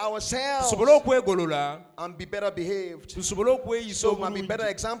 correct ourselves, tusobole okwegolola, and be better behaved. tusobole okweyisa So we might be better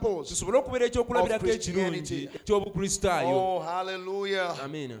obulungi, examples. tusobole okubeera ekyokulabirako of Christianity. ekirungi ky'obukristaayo. Oh, hallelujah.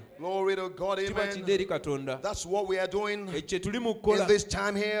 Amiina. Glory to God. Kibakidde Amen. eri Katonda. That's what we are doing Ekyo tuli mu in kukola this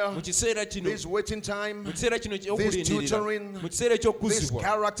time here, mu kiseera kino, this waiting time, mu kiseera kino this eky'okulindirira, tutoring, mu kiseera this eky'okukuzibwa,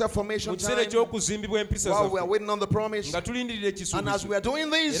 character mu formation kiseera time, eky'okuzimbibwa empisa while we are zaffe, waiting on the promise. nga tulindirira And as ekisuubizo. we are doing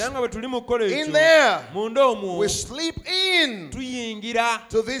this, Era nga bwe tuli mu kukola in ekyo, there, munda omwo we sleep in tuyingira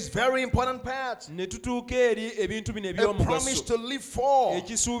to this very important part, ne tutuuka eri ebintu bino a promise eby'omugaso, to live for,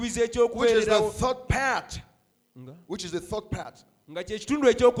 ekisuubizo which is the eky'okubeererawo, third part, nga which is the third part nga kye kitundu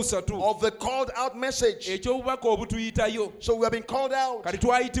ekyokusatu of the called out message. eky'obubaka obutuyitayo. So we have been called out. Kati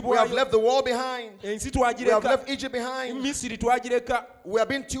We have twayitibwayo, left the war behind. ensi We have twagireka, left Egypt behind. Misiri twagireka, We have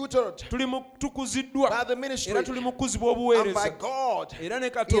been tutored tukuziddwa, by the ministry era tuli mu kukuzibwa and by obuweereza, God era ne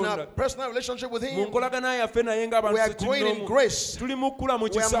in our Katonda personal relationship with mu Him. nkolagana yaffe naye We are ng'abantu growing in kinoomu. grace. Tuli mu kula mu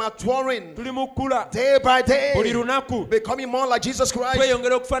We are kisa, maturing tuli mu kula day by buli day, lunaku, becoming more like Jesus Christ.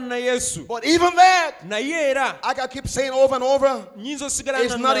 tweyongera okufaanana Yesu. But even that, Naye era I can keep saying over and over nnyinza osigala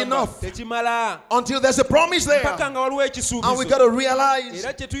It's nga not ŋŋamba, enough. tekimala, until there's a promise there. paka nga waliwo And we ekisuubizo. got to realize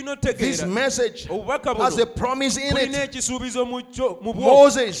Era kye tulina this otegeera, message obubaka has a buno promise in bulina it. ekisuubizo mu bwo.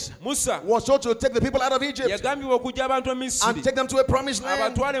 Moses Musa was told to take the people out of Egypt yagambibwa okujja abantu e and Misiri take them to a promised land.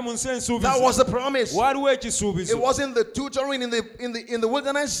 abatwale mu nsi That ensuubizo. was the promise. Waliwo It ekisuubizo. wasn't the tutoring in the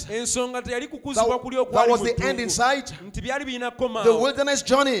wilderness. Ensonga teyali kukuzibwa kuli That okwali was mu the end in ddungu, sight. nti byali birina The kukomaawo. wilderness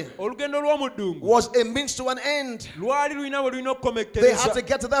journey Olugendo lw'omu ddungu was a means to an end. lwali lulina bwe lulina They had okukomekkereza. to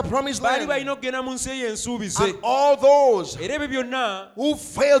get to that promised Baali land. balina okugenda mu nsi eyo ensuubize. And all those Era ebyo byonna who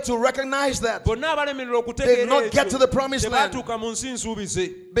failed to recognize that bonna abalemererwa did okutegeera not get to ekyo the promised land tebaatuuka mu nsi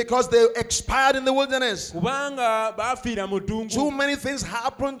nsuubize, because they expired in the wilderness. kubanga baafiira mu ddungu. Too many things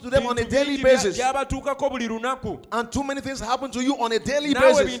happen to them on a Bintu daily bingi basis. byabatuukako buli lunaku. And too many things happen to you on a daily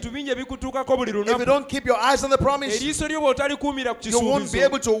Naawe basis. bintu bingi ebikutuukako buli If you lunaku. don't keep your eyes on the promise, Eriiso lyo bw'otalikuumira ku you won't be kisuubizo,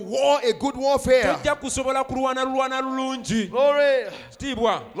 able to war a good warfare. tojja kusobola kulwana lulwana lulungi. Glory Glory.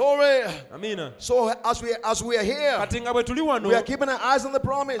 kitiibwa. Glory. Amina. So as we are here, Kati nga bwe tuli wano, we are keeping our eyes on the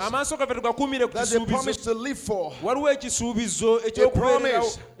promise. amaaso gaffe tugakuumire ku That's a promise kisuubizo. to live for. Waliwo ekisuubizo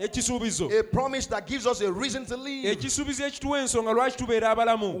eky'okubeererawo. Ekisuubizo. A promise that gives us a reason to live. Ekisuubizo ekituwa ensonga lwaki tubeera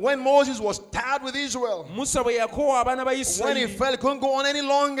abalamu. When Moses was tired with Israel, Musa bwe yakoowa abaana ba when he Isirayiri, felt he couldn't go on any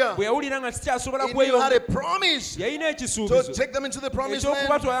longer, bwe yawulira nga tikyasobola he knew he had kweyonga, a promise yalina to ekisuubizo take them into the promised land.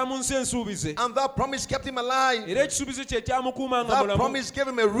 ekyokubatwala mu nsi ensuubize. And that promise kept him alive. Era ekisuubizo kye kyamukuuma nga That mulamu. promise gave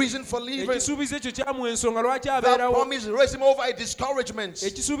him a reason for living. Ekisuubizo ekyo kyamuwa ensonga lwaki That abeerawo. promise raised him over a discouragement.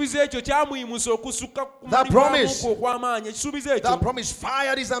 Ekisuubizo ekyo kyamuyimusa okusukka ku That promise- mulimu okw'amaanyi. Ekisuubizo ekyo That promise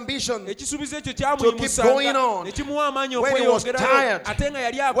fired his ambition. ekisuubizo ekyo To keep going kyamuyimusa on. ne kimuwa amaanyi When he was okweyongerayo tired, ate nga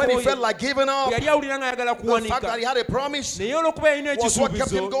yali When he felt akooye like giving up, yali awulira nga ayagala the fact that kuwanika he had a promise, naye olw'okuba yalina was what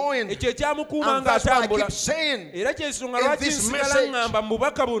kept him ekisuubizo going. ekyo ekyamukuuma and nga that's why I atambula. keep saying, Era kyensonga in lwaki this nsigala message, ngamba mu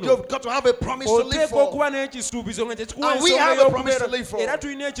bubaka buno you've got to have a promise to live oteeka for. okuba n'ekisuubizo nga kyekikuwa And we ensonga have a promise to y'okubeera. live for. Era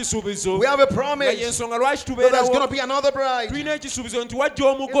tulina ekisuubizo We have a nga promise y'ensonga lwaki that there's going to tubeerawo. be another bride. Tulina ekisuubizo nti wajja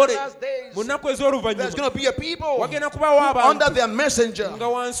omugole In the last days, mu nnaku there's ez'oluvannyuma. going to be a people Wagenda kubaawo under abantu their messenger nga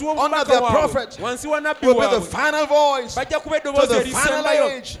wansi under w'obubaka their waabwe, prophet wansi wa nabbi will be the waabwe final voice. bajja kuba to eddoboozi the final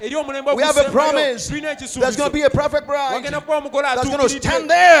erisembayo age. eri omulembe We have a ogusembayo. promise. Tulina There's going to ekisuubizo. be a perfect bride Wagenda kuba omugole that's going to stand atuukiridde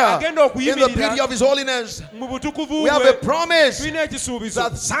there agenda in the beauty okuyimirira of his holiness. mu butukuvu We have a bwe. promise Tulina ekisuubizo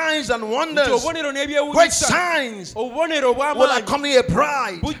that signs and nti wonders, obubonero great n'ebyewuunyisa signs, obubonero will obw'amaanyi accompany a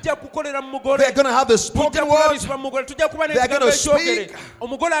bride. bujja kukolera mu mugole. They're going to have the Bujja spoken word, kulabisibwa mu mugole. Tujja kuba They're n'ekigambo gonna ekyogere. speak,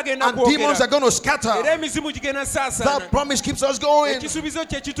 Omugole agenda and demons are kwogera going to era scatter. emizimu gigenda saasaana. That promise keeps us going Ekisuubizo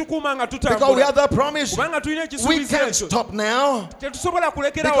kye kitukuuma nga because we tutambula. have that promise. Kubanga tulina We ekisuubizo can't ekyo. stop now. Tetusobola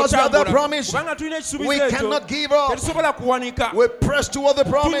kulekerawo Because we have that tambula. promise. Kubanga tulina ekisuubizo We ekyo. cannot give up. Tetusobola kuwanika. We press toward the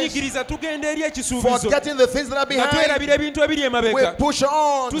promise, Tunyigiriza tugenda eri ekisuubizo. forgetting the things that are Nga behind. twerabira ebintu ebiri We emabega. push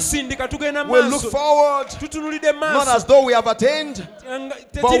on. Tusindika tugenda mu We look maaso. forward, Tutunulidde mu not maaso. as though we have attained, Nga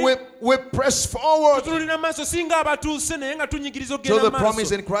but tetiri- we press forward tutunulira mu maaso singa abatuuse naye nga tunyigiriza to okugenda the mu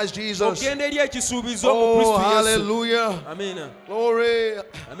promise maaso. in Christ Jesus. Ogenda eri ekisuubizo mu Oh, Kristo Yesu. hallelujah. Amiina. Glory.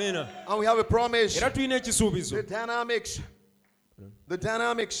 Amiina. And we have a promise. Era tulina ekisuubizo. The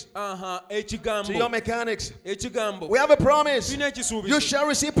dynamics, Aha, to your ekigambo. mechanics. Ekigambo. We have a promise. Tulina You ekisuubizo. shall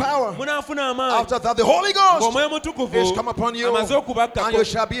receive power. Munaafuna amaanyi. After that, the Holy Ghost Ng'omwoyo mutukuvu is come upon you, amaze and okubakkako. you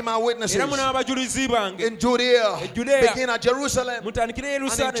shall be my witnesses Era munaabajulizi bange. in Judea, Judea. begin at Jerusalem, Mutandikire and in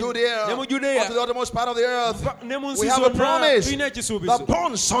Yerusaalemi Judea, ne mu unto Judeya the uttermost part of the earth. ne mu We nsi have a zonna. promise. Tulina The ekisuubizo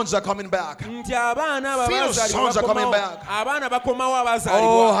born sons are coming back. nti abaana Feel sons are coming back. abaana bakomawo Oh,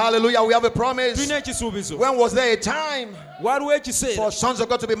 abazaalibwa. hallelujah. We have a promise. Tulina ekisuubizo. When was there a time Waliwo ekiseera. for sons of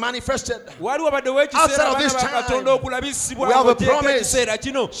God to be manifested? Waliwo baddewo Outside ekiseera of this abaana ba time, Katonda okulabisibwa we have a oteeka promise. ekiseera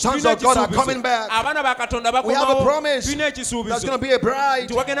kino. Sons Tulina of God are ekisuubizo. coming back. Abaana ba Katonda We have a bakomawo. promise. Tulina There's ekisuubizo. going to be a bride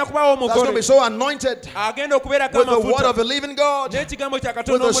Nti wagenda kubawo that's going to be omugole. so anointed Agenda okubeerako with the word amafuta. of the living God, N'ekigambo kya with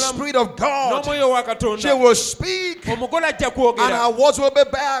Katonda the omulamu. Spirit of God. N'omwoyo wa She Katonda. will speak, and Omugole ajja her kwogera. words will be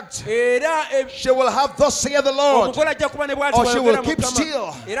backed. Era She will have thus saith the Lord. omugole ajja kuba ne bw'ati Or she will bw'ayogera keep Mukama.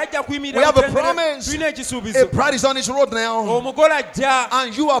 still. Era ajja kuyimirira We have a mutendere. promise. Tulina A ekisuubizo. bride is on his road now, Omugole ajja.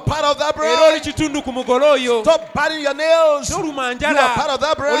 and you are part of that Era oli bride. kitundu ku mugole oyo. Stop biting your nails. Toluma You are njala. part of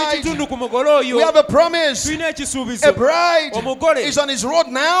that Oli bride. kitundu ku mugole We have oyo. a promise. Tulina A ekisuubizo. bride Omugole is on his road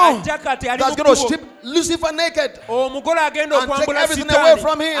now. ajja kati ali That's mu going to kkubo. strip Lucifer naked, Omugole agenda and take okwambula everything away Sitaani.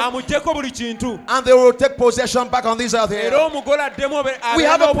 from him. Amuggyeko buli kintu. and they will take possession back on this earth Era here. omugole addemu We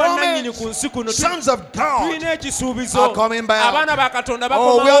have a obwannannyini ku promise. nsi kuno. Sons of God Tulina ekisuubizo. are coming back. Abaana ba Katonda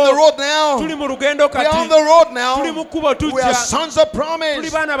Oh, we're on the bakomawo. road now. Tuli mu lugendo We are on kati. the road now. Tuli mu kkubo We are tujja. sons of Tuli promise,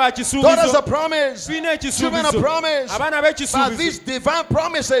 baana ba daughters kisuubizo. of promise, Tulina children of ekisuubizo. promise. Abaana By b'ekisuubizo. these divine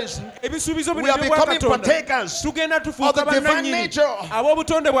promises, Ebisuubizo we bino are ebya becoming Katonda. partakers, Tugenda of tufuuka the divine bannannyini nature.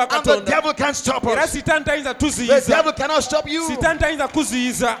 ab'obutonde bwa and the Katonda. devil can't stop Era us. Sitaani tayinza The tuziyiza. devil cannot stop you. Sitaani tayinza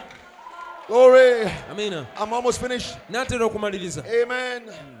kuziyiza. Glory. Amiina. I'm almost finished. N'atera okumaliriza. Amen.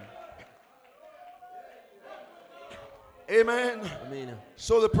 Amen. Amiina.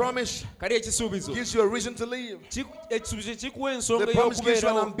 So the promise Kali ekisuubizo. gives you a reason to live. Ekisuubizo kikuwa The ensonga promise gives you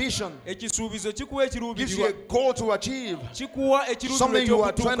an ey'okubeerawo. ambition. Ekisuubizo kikuwa Gives you a ekiruubirirwa. goal to achieve. Kikuwa Something you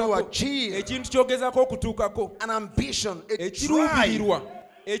are trying to ekiruubirirwa achieve. ekintu ky'ogezaako okutuukako. An ambition. A drive. Ekiruubirirwa. Brother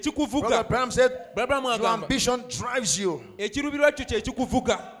Ekikuvuga. Branham said, Brabulamu your agamba. ambition drives you. Ekiruubirirwa kyo kye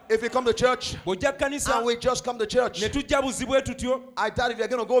kikuvuga. If you come to church Bw'ojja kkanisa and we just come to church, ne tujja buzibwe tutyo. I doubt if you're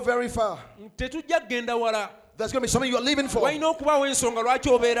going to go very far. Tetujja kgenda wala. There's going to be something you are living for. And walina okubaawo ensonga lwaki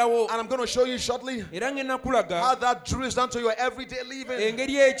obeerawo I'm going to show you shortly era ngenda kulaga how that drills down to your everyday living.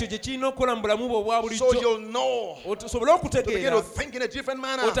 engeri ekyo gye kirina okukola mu bulamu bwo obwa So bulijjo you'll know. osobole To begin okutegeera to think in a different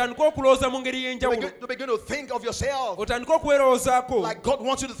manner. otandike okulowooza mu ngeri y'enjawulo To begin to think of yourself otandike okwerowoozaako like God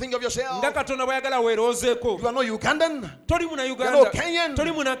wants you to think of yourself. nga katonda bw'ayagala weerowoozeeko You are not Ugandan. toli muna You are uganda not Kenyan.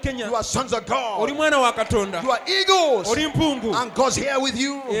 toli muna kenya You are sons of oli God. mwana wa katonda You are eagles. oli mpungu And God's here with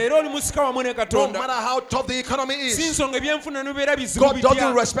you. era oli musika wamu ne No katonda matter how tough the economy si is. nsonga ebyenfuna nibibeera bizibu God doesn't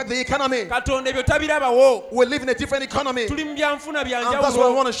bitya respect the economy. katonda ebyo tabirabawo We live in a different economy. tuli mu byanfuna And that's what I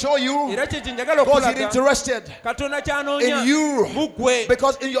byanjawulo want to show you. era kyekyo njagala God is okulaga interested katonda kyanoonya in you. mu ggwe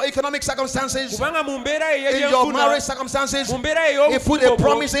Because in your economic circumstances, kubanga mu mbeera in your ey'ebyenfuna marriage circumstances, mu mbeera He put a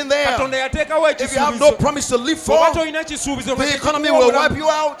promise in there. katonda yateekawo if you have no ekisuubizo promise to live for, oba tolina kisuubizo the economy will wipe you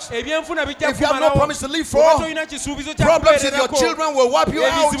out. ebyenfuna bijja If you have no kumalawo promise to live oba for, tolina kisuubizo problems with your kyakubeererako children will wipe you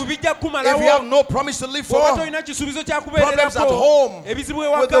out. ebizibu bijja If you have kumalawo no promise to live oba for, tolina kisuubizo problems at kyakubeererako home, ebizibu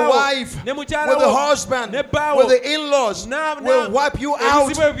with the ewakaawo wife, ne with the mukyalawo husband, ne bbaawo with the in-laws, will wipe you out.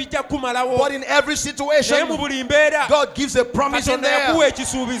 ebizibu ebyo bijja kumalawo But in every naye mu situation, buli mbeera God gives a promise in katonda there. yakuwa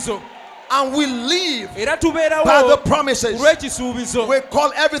ekisuubizo And we live era by the tubeerawo promises. olw'ekisuubizo We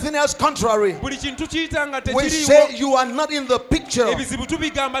call everything else contrary. buli kintu kiyita nga We tekiriiwo say you are not in the picture ebizibu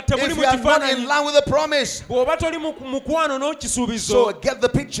tubigamba temuli if mu you are not in kifaananyi line with the promise. bw'oba toli mu mukwano So n'ekisuubizo get the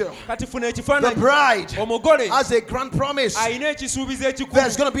picture. kati funa The ekifaananyi bride omugole has a grand promise. alina ekisuubizo There's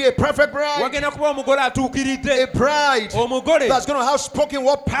ekikulu going to be a perfect bride. wagenda kuba omugole A atuukiridde bride omugole that's going to have spoken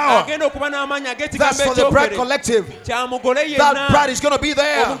word power. agenda okuba n'amaanyi That's ag'ekigambo for the bride ekyogere collective. kya mugole That yenna bride is going to be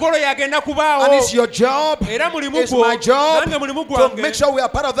there. omugole yagenda And kubaawo it's your job, era mulimu it's gwo my job nange mulimu to gwange make sure we are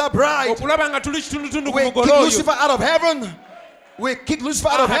part of that bride. okulaba nga tuli kitundutundu ku We kick mugole oyo Lucifer out of heaven. We kick Lucifer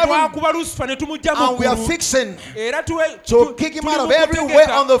out of heaven. twakubba lusifa ne tumujja mu And we are ggulu fixing era to kick him out of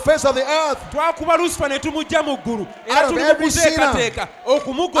everywhere on the face of the earth. twakuba lusifa ne tumujja mu ggulu Out era of tuli mu every sinner. kuteekateeka Out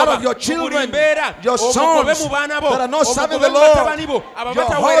okumugoba of your mu buli children, mbeera your omugobe sons mu baana bo that are not serving omugobe the mu Lord, batabani bo abo your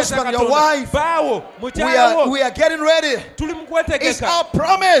bataweereza husband, your katonda wife. baawo mukyalawo We are getting ready. tuli mu It's kwetegeka our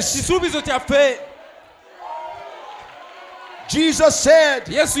promise. kisuubizo kyaffe Jesus said,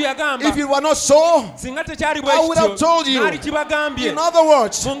 yesu yagamba if it were not so, singa tekyali I would have told you. naali kibagambye in other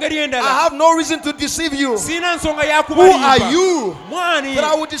words, mu ngeri I endala have no reason to deceive you. siina nsonga Who are yakubalimba you mwani that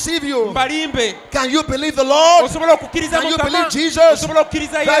I would deceive you? mbalimbe Can you believe the Lord? osobola okukkiriza Can you mukama believe Jesus? osobola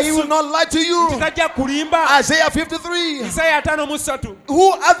okukkiriza That he will yesu not lie to you. tajja kulimba Isaiah 53. isaya 5:3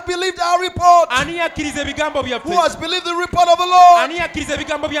 Who has believed our report? ani yakkiriza ebigambo Who byaffe has believed the report of the Lord? ani yakkiriza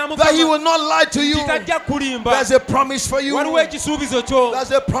ebigambo bya That he mukama will not lie to you. tajja kulimba There's a promise for you. waliwo ekisuubizo kyo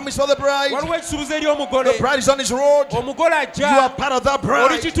There's a promise for the bride. waliwo ekisuubizo eri The omugole bride is on his road. omugole You are ajja part of that oli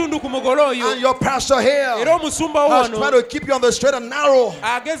bride. kitundu ku mugole oyo And your pastor era here omusumba wo has wano tried to keep you on the straight and narrow.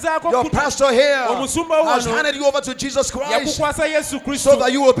 agezaako Your pastor here omusumba wo has wano handed you over to Jesus Christ yakukwasa yesu so kristo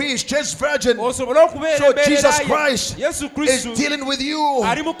that you will be his chaste virgin. osobole okubeera So embeerera Jesus ye Christ yesu Is kristo dealing with you,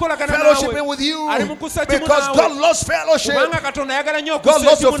 ali mu kukolagana fellowshipping naawe with you, ali mu kussa kimu because naawe God loves fellowship. kubanga katonda ayagala nnyo God okussa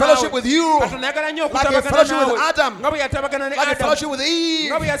loves to ekimu fellowship naawe with you, katonda ayagala nnyo like a okutabagana fellowship with naawe Adam, nga bwe yatabagana ne like a adamu fellowship with Eve,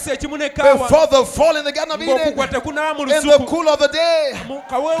 nga bwe yassa ekimu ne kaawa before the fall in the Garden of Eden. ng'okugwa tekunaba mu In the lusuku cool of the day, mu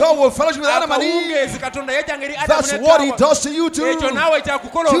God will fellowship with Adam and Eve. akawungeezi katonda yajjanga eri adamu That's ne what He kaawa does to you ekyo too. naawe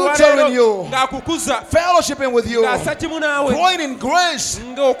kyakukola Tutoring olwaleero you. ng'akukuza Fellowshipping with you, ng'assa kimu naawe growing in grace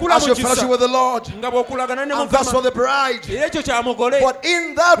ng'okula as mu you fellowship kisa with the Lord. nga bw'okulagana ne And that's for mukama the bride. era ekyo kya mugole But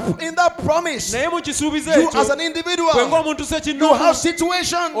in that promise, naye mu kisuubizo you as ekyo an gwe individual, ng'omuntu you sekinnumu have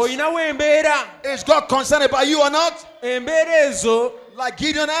situations. olinawo embeera Is God concerned about you or not? embeera ezo Like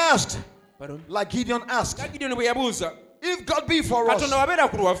Gideon asked. Like Gideon asked. nga Gideoni bwe yabuuza If God be for us, katonda wabeera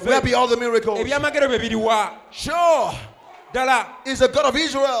ku where lwaffe be all the miracles? ebyamagero bye biriwa Sure. ddala Is the God of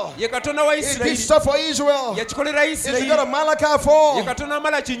Israel. ye katonda wa He did isirayiri stuff for Israel. yakikolera Is the God isirayiri of Malachi ye 4. katonda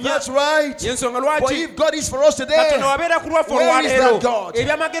amala kinnya That's right. yensonga But lwaki if God is for us today, katonda wabeera ku lwaffe where is olwaleero that God?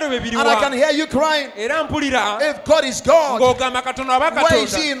 ebyamagero bye and I can biriwa hear you crying, era mpulira if God is God, ng'ogamba katonda waba where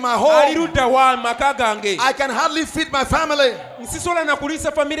is He in my katonda ali home? ludda wa mu maka gange I can hardly feed my family. sisobola na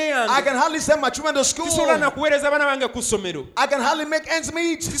kuliisa famire I yange can hardly send my children to school. sisobola na kuweereza abaana bange ku ssomero I can hardly make ends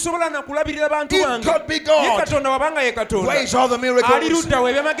meet. sisobola na kulabirira bantu If bange God be ye God, katonda wabanga ye where katonda is all the ali miracles? ludda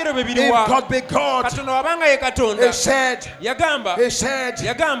we ebyamagero bye If biriwa God be God, katonda wabanga ye katonda He said, yagamba He said,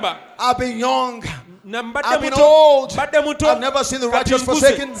 yagamba I've been young I've been old. I've never seen the righteous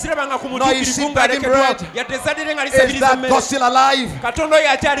forsaken, nor his seed begging bread. Is that God still alive?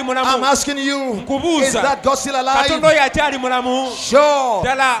 I'm asking you, is that God still alive? Sure,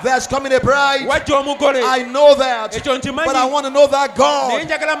 there's coming a bride. I know that, but I want to know that God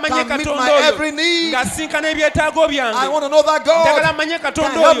can meet my every need. I want to know that God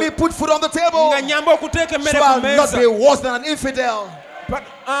can help me put food on the table, so I'll not be worse than an infidel.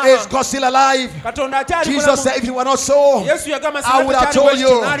 Is God still alive? Jesus said, if you were not so, I would have told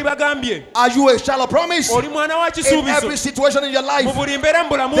you. Are you a child of promise? In every situation in your life,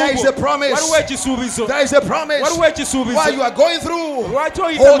 there is a promise. There is a promise. While you are going through,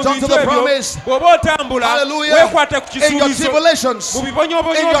 hold on to the promise. Hallelujah. In your tribulations, in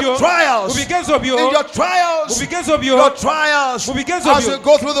your trials, as you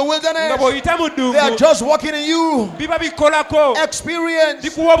go through the wilderness, they are just walking in you. Experience.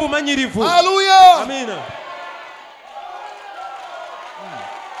 Hallelujah. Amen.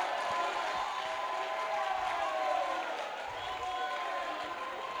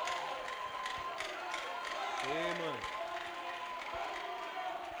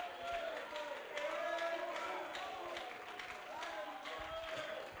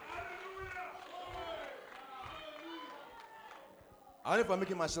 I don't know if I'm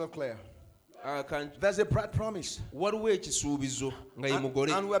making myself clear. There's a bright promise. And we have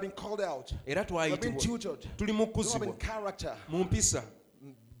been called out. We have been tutored. Developing character.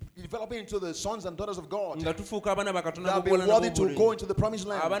 Developing into the sons and daughters of God. That will be worthy to go into the promised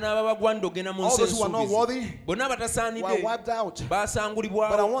land. All those who are not worthy were wiped out. But I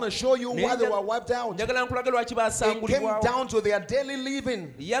want to show you why they were wiped out. It came down to their daily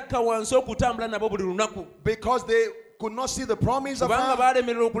living. Because they could not see the promise of God. They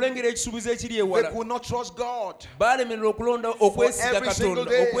could not trust God for every single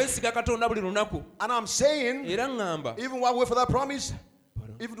day. And I'm saying, even while we wait for that promise,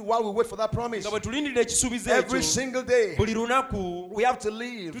 every single day, we have to live. We have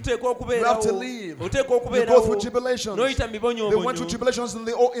to live. We go through tribulations. They went through tribulations in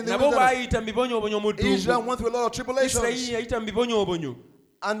the wilderness. Israel went through a lot of tribulations.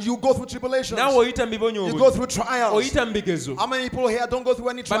 And you go through tribulations. You go through trials. How many people here don't go through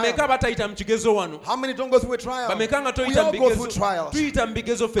any trial? How many don't go through a trial? We all go through trials. And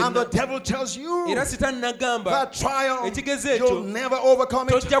the devil tells you that trial, you'll never overcome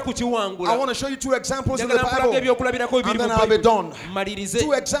it. I want to show you two examples in the Bible, and then I'll be done.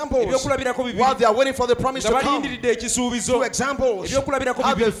 Two examples while they are waiting for the promise to come. Two examples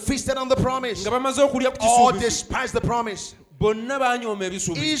how they feasted on the promise or despised the promise.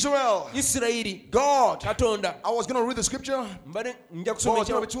 Israel, God. I was going to read the scripture, but it's going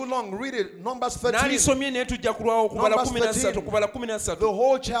to be too long. Read it. Numbers 13. The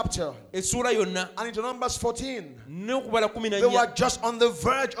whole chapter. And into Numbers 14. They were just on the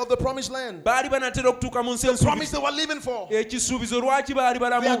verge of the promised land. The promise they were living for. They had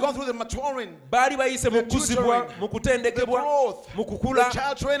gone through the maturing, the tutoring, the growth, the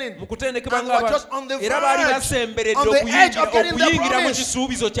child training, and they were just on the verge, on the edge of getting the promise.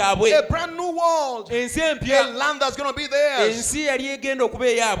 A brand new world, a land that's going to be theirs.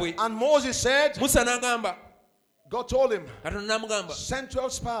 And Moses said, God told him, send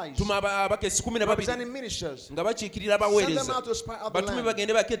 12 spies, representing ministers, send them out to spy out the land, and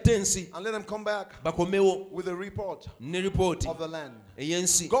let them come back with a report of the land.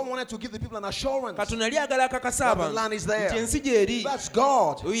 God wanted to give the people an assurance that the land is there. That's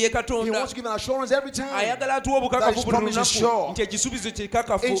God. He wants to give an assurance every time that His promise is sure.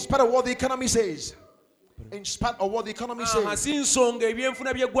 In spite of what the economy says. In spite of what the economy says. In spite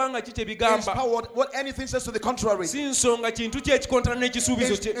of what anything says to the contrary. In spite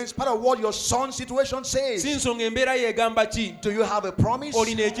of what your son's situation says. Do you have a promise? Do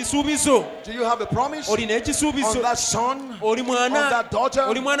you have a promise? On that son? On that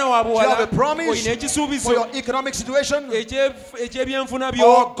daughter? Do you have a promise for your economic situation?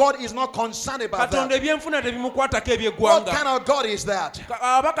 Or God is not concerned about that? What kind of God is that?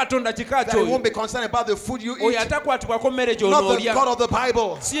 That He won't be concerned about the food you eat. Not the God of the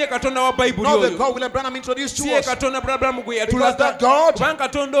Bible. Not the God William Branham introduced to us. Because that God,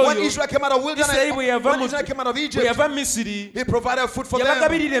 when Israel came out of wilderness, when Israel came out of Egypt, He provided food for them.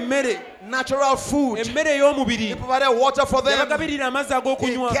 Natural food. He provided water for them. He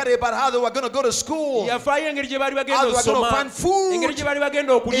cared about how they were going to go to school. How they were going to find food.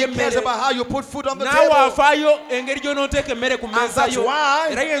 He cares about how you put food on the table. And that's why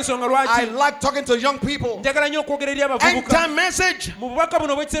I like talking to young people. people. End time message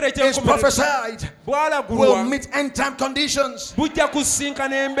is prophesied will meet end time conditions. And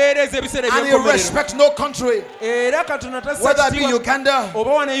it respects no country. Whether it be Uganda,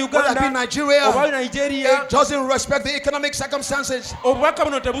 whether it be Nigeria, it doesn't respect the economic circumstances. Our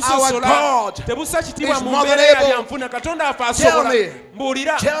God is more than able.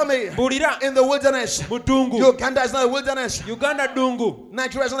 Tell me, in the wilderness, Uganda is not a wilderness.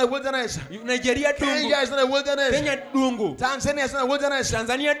 Nigeria is not a wilderness. Kenya is not a wilderness. Tanzania is not a wilderness.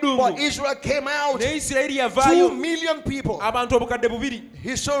 But Israel came out. 2 million people.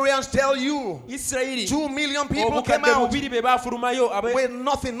 Historians tell you 2 million people came out with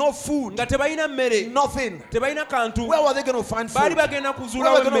nothing, no food, nothing. Where were they going to find food? Where were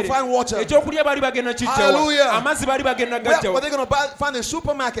they going to find water? Hallelujah. Where were they going to find the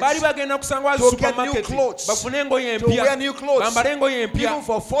supermarkets to get new clothes, to wear new clothes, even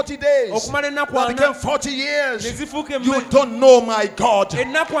for 40 days? That became 40 years. You don't know my God. You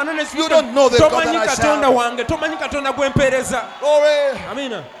don't know the God that I serve. Glory.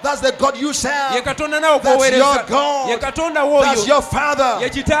 That's the God you serve. That's your God. That's your Father.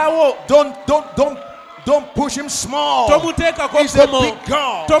 Don't push him small. He's a big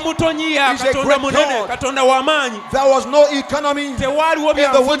God. He's a great God. There was no economy in the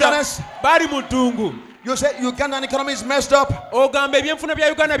wilderness. You say Ugandan economy is messed up. There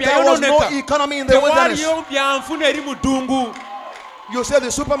was no economy in the wilderness. You say the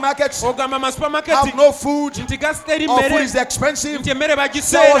supermarkets have no food, or food is expensive.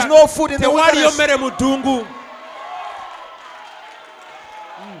 There was no food in the wilderness.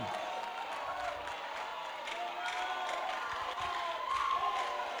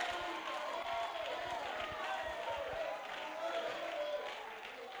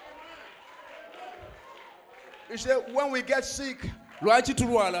 He said, when we get sick,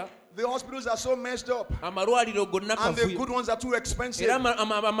 the hospitals are so messed up, and the good ones are too expensive.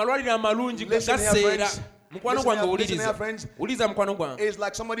 Listen here, friends. It's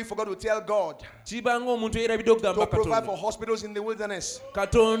like somebody forgot to tell God to provide for hospitals in the wilderness. No,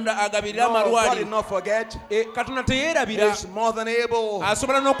 God did not forget. He's more than able.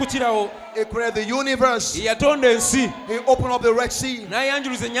 He created the universe. He opened up the Red Sea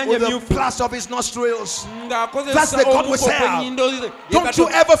with the blast of his nostrils. That's the God we serve. Don't you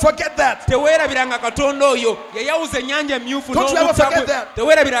ever forget that. Don't you ever forget that.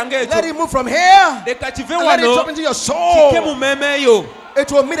 Let him move from here. Let it drop into your soul.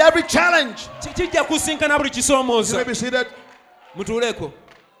 It will meet every challenge. You may be seated.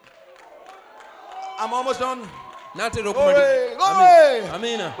 I'm almost done. Glory.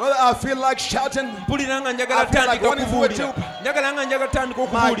 I feel like shouting. I feel like running through a tube.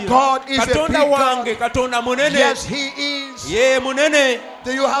 My God is a big God. Yes, He is.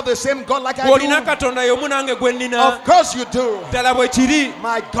 Do you have the same God like I do? Of course you do.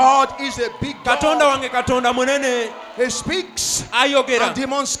 My God is a big God. He speaks and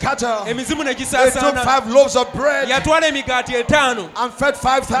demons scatter. He took 5 loaves of bread and fed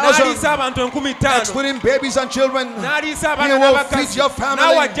 5,000, excluding babies and children. He will feed your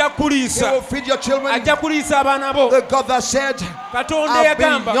family. He will feed your children. The God that said, I've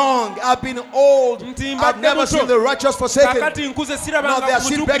been young, I've been old, I've never seen the righteous forsaken, nor their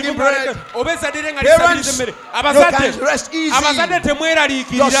seed begging bread. Parents, you can rest easy.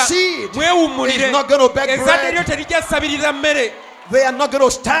 Your seed is not going to beg bread. They are not going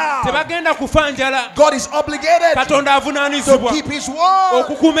to starve. God is obligated to keep His word.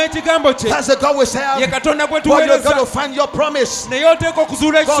 That's the God we serve. But you're going to find your promise. God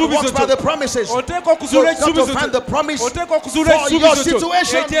walks by the promises. You've got to find the promise for your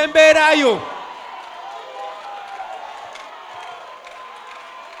situation.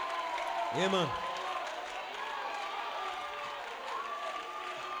 Amen.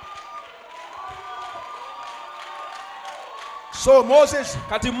 So Moses,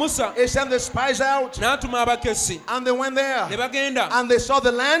 he sent the spies out, and they went there, and they saw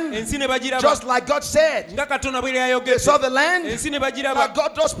the land, just like God said. They saw the land that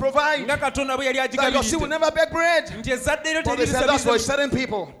God does provide, that your seed will never beg bread. But they said that's for certain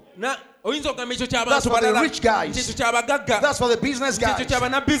people. That's for the rich guys. That's for the business guys.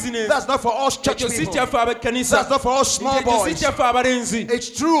 That's not for us church people. That's not for us small boys. It's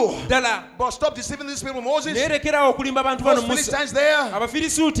true. But stop deceiving these people, Moses. Those Philistines there,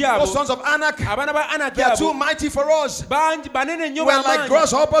 those sons of Anak, they are too mighty for us. We're like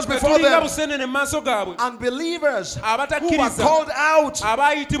grasshoppers before them. And believers who are called out,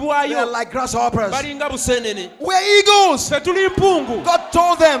 they are like grasshoppers. We're eagles. God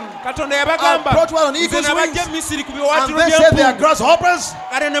told them, katonda I yabagamba brought you out on nze eagle's nabajja wings. Misiri ku And biwawaatiro they said they are by'empungu grasshoppers.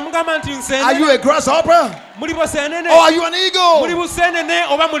 kale ne mugamba nti Are you nseenene a grasshopper? muli buseenene Or are you an muli eagle? buseenene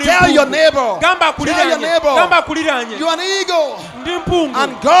oba muli Tell your mpungu neighbor. gamba Tell your akuliraanye neighbor. gamba akuliraanye You are an eagle. ndi mpungu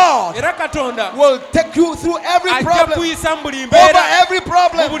And God era katonda will take you through every ajja problem. kuyisa mu buli Over mbeera every mu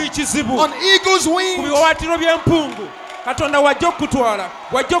problem. buli kizibu On eagle's ku wings. biwawaatiro by'empungu katonda wajja okutwala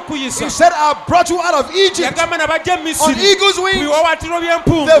wajja okuyisa He said, I brought you out of Egypt yagamba nabajja on misiri eagle's ku wings. biwawaatiro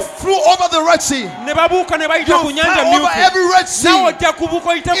by'empungu They flew over the Red Sea. ne babuuka ne bayita ku You nyanja fly over myufu every Red nawe Sea. ojja kubuuka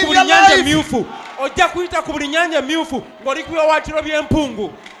oyite In ku buli your nyanja life. myufu ojja kuyita ku buli nyanja myufu ng'oli ku biwawaatiro by'empungu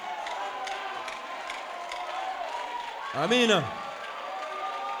amiina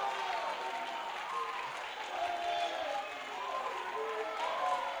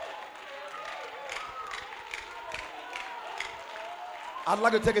I'd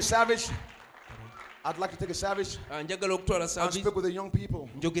like to take a service. njagala okutwala and service speak with the young people.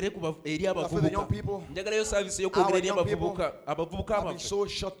 njogere eri For the young abavubuka people, njagalayo service y'okwogera eri Our young abavubuka have been abaffe so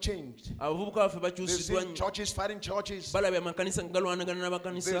shortchanged. abavubuka baffe They've bakyusiddwa seen nnyo churches fighting churches. balabye amakanisa galwanagana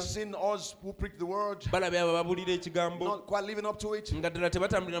n'amakanisa They've seen us who preach the word balabye abo babuulira ekigambo not quite living up to it. nga ddala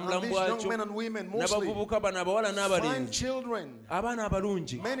tebatambulira And mulamu these young bwakyo men and women, mostly, n'abavubuka bano abawala fine n'abalenzi children. abaana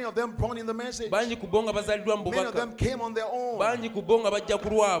abalungi Many of them born in the message. bangi ku bo nga bazaaliddwa mu Many of bubaka them came on their own. bangi ku bo nga bajja ku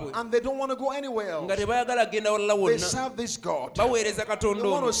lwabwe And they don't want to go anywhere nga else. tebayagala kgenda walala They wonna serve this God. baweereza They katonda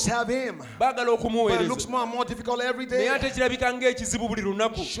want to ono serve Him. baagala But it looks okumuweereza more and more difficult every naye day. ate kirabika ng'ekizibu buli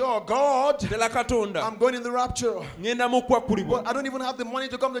lunaku Sure, God, ddala katonda I'm going in the rapture. ŋŋenda mu kwakkulibwa But I don't even have the money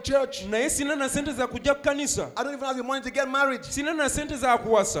to come to church. naye sina na sente za kujja ku kanisa I don't even have the money to get married. sina na sente za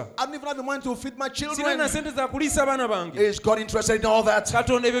kuwasa I don't even have the money to feed my sina children. na sente za kuliisa abaana bange Is God interested in all that?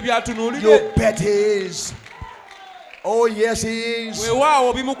 katonda ebyo byatunuulire You bet He is. Oh, yes, He is.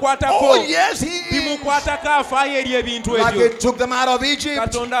 weewaawo bimukwatako Oh, yes, He is. bimukwatako afaayo eri ebintu Like ebyo He took them out of Egypt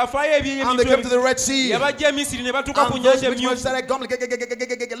katonda afaayo and they ebintu came to the Red Sea. yabajja e misiri ne batuuka ku And those nyanja which were emyufu started going,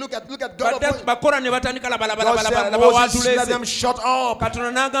 look at God. badde bakora ne batandika God said, Moses, let labalabalabawaatuleese them shut up.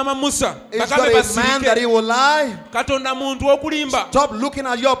 katonda n'agamba musa Is bagambe God a man that He basirike will lie? katonda muntu okulimba Stop looking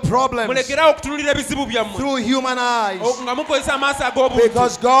at your problems mulekerawo okutunulira ebizibu byammwe through human eyes. nga mukozesa amaaso ag'obuntu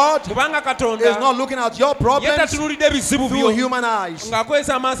Because God kubanga is katonda not looking at your ye problems tatunulidde ebizibu through byo human eyes.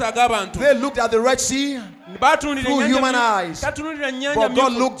 ng'akozesa amaaso ag'abantu They looked at the Red Sea, batunulira through ennyanja human myufu. eyes. tatunulira nnyanja but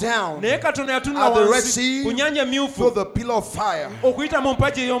God myufu looked down naye katonda yatunula at the Red wansi Sea ku nyanja through myufu the pillar of fire. okuyita mu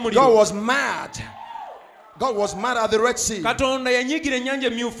mpagi God ey'omuliro was mad. God was mad at the Red Sea. katonda yanyigira ennyanja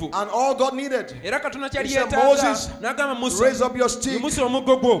emyufu And all God needed, era katonda kyali He said, yeetaaga Moses, n'agamba musa raise up your stick. yimusa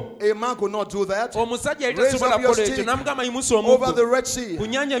omuggo gwo A man could not do that. omusajja yali Raise tasobola up your kukola ekyo stick n'amugamba yimusa over the omuggo Red Sea. ku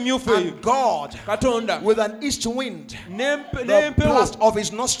nyanja emyufu eyo And God, katonda with an east wind, the n'empewo blast of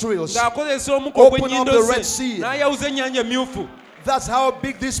His nostrils, ng'akozesa omukka Open up ogw'ennyindo the Red ze Sea. n'ayawuza ennyanja emyufu that's how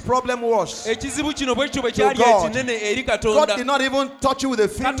big this problem was. ekizibu kino bwe kityo bwe kyali God. ekinene eri God katonda did not even touch you with a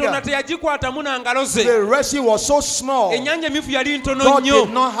katonda finger. teyagikwatamu na ngalo ze The Red Sea was so small. ennyanja emyufu yali ntono God nnyo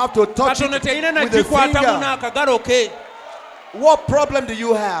did not have to touch katonda it teyina with a nagikwatamu finger. n'akagalo ke What problem do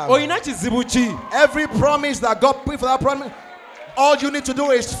you have? olina kizibu ki Every promise that God put for that promise, all you need to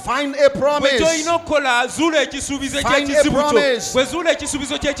do is find a bwe promise. kyolina okukola zuula ekisuubizo Find a ky'ekizibu kyo promise. bwe zuula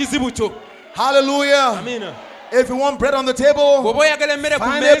ekisuubizo ky'ekizibu kyo Hallelujah. amiina If you want bread on the table, bw'oba oyagala emmere ku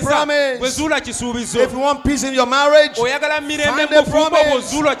Find a mmeeza promise. bwe zuula kisuubizo if you want peace in your marriage, oyagala mirembe Find mu a bufumbo promise. bwo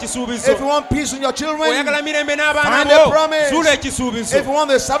zuula kisuubizo if you want peace in your children, oyagala mirembe n'abaana Find a bo promise. zuula ekisuubizo if you want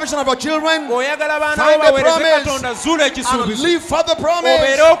the salvation of your children, oyagala abaana Find bo a baweereze promise. katonda zuula and ekisuubizo live for the promise,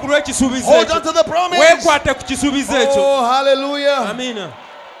 obeere okulwa ekisuubizo hold on ekyo to the promise. weekwate ku kisuubizo ekyo Oh, hallelujah. amiina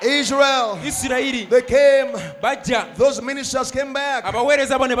Israel, isirayiri they came, bajja those ministers came back,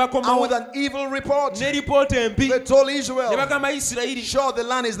 abaweereza bo ne and bakomawo with an evil report, ne lipoota embi they told ne Israel, bagamba isirayiri sure, the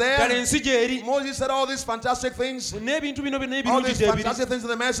land is kale there. ensi gyeri Moses said all these fantastic things, n'ebintu bino byonna all ebirungi these gyebiri fantastic things in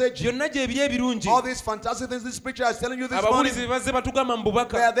the message, byonna gyebiri ebirungi all these fantastic things this preacher is telling you this morning. ababuulizi bazze batugamba mu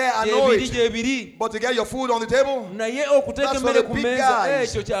bubaka They are there, I know gyebiri it. gyebiri But to get your food on the table, naye okuteeka that's for emmere the ku big mmeeza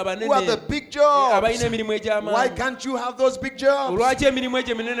guys ekyo kyabanene who have the big jobs. abalina emirimu Why egy'amaanyi can't you have those big jobs? olwaki emirimu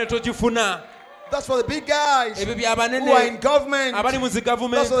egyo eminene togifuna That's for the big guys ebyo who are byabanene in government. abali mu That's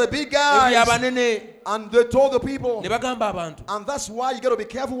zigavumenti for the big ebyo guys. byabanene And they told the people. ne bagamba abantu And that's why you got to be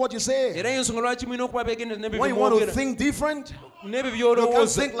careful what you say. era y'ensonga lwaki mulina okuba beegendeza n'ebyo When you want to byemwogera think different, n'ebyo you can't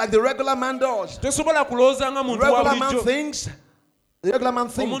byolowooza think like the regular man does. tosobola kulowooza nga muntu wa Regular man bulijjo thinks. The regular man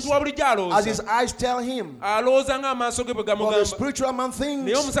thinks omuntu wa bulijjo as his alowooza eyes tell him. alowooza ng'amaaso ge bwe But the gamugamba spiritual man naye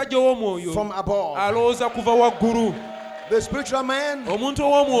thinks omusajja ow'omwoyo from above. alowooza kuva waggulu The spiritual man, omuntu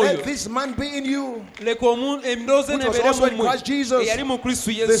let ow'omwoyo this man be in you, leka endowooza which was enebeere also mu in mmwe Christ Jesus. eyali mu kristo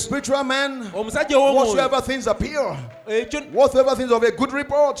The yesu spiritual man, omusajja ow'omwoyo whatsoever things appear, ekyo whatsoever things of a good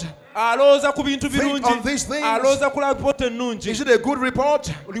report, alowooza ku bintu think on these birungi things. alowooza ku lipoota ennungi Is it a good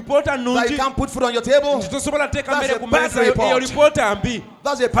report lipoota that you nnungi can't put food on your table? tosobola teeka That's mmere a ku bad meeza report. eyo lipoota mbi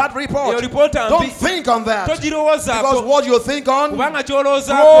That's a bad eyo report. lipoota Don't mbi think on that. Because togirowoozaako what you think on kubanga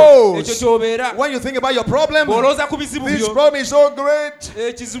ky'olowoozaako ekyo grows. ky'obeera When you think about your problem, bw'olowooza ku bizibu this byo problem is so great.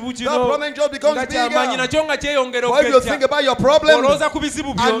 ekizibu That kino problem just becomes nga kyamaanyi bigger. nakyo nga kyeyongera But if you think okujja about your problem, bw'olowooza ku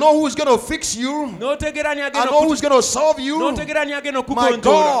bizibu I byo know who's going to fix you. n'otegeera ni I agenda know who's going to solve you. n'otegeera ni agenda My okukugonjoola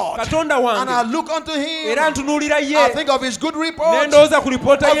God. katonda And I wange look unto him. era ntunuulira I ye think of his good report. n'endowooza ku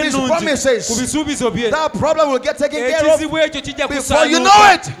lipoota of ye his ennungi promises. ku bisuubizo bye That problem will get taken care of. ekizibu ekyo kijja before you know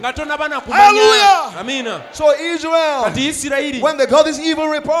kusaanuuka it. nga tonaba Hallelujah. nakumanya amiina So Israel, kati isirayiri when they got this evil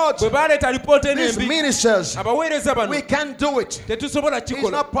report, bwe baleeta lipoota these enembi ministers, abaweereza bano we can't do it. tetusobola It's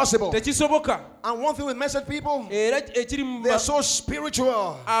kikola not possible. tekisoboka And one thing with message people, era ekiri mu they are so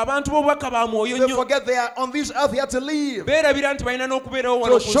spiritual. abantu b'obubaka ba mwoyo They nnyo forget they are on this earth here to live, beerabira nti balina n'okubeerawo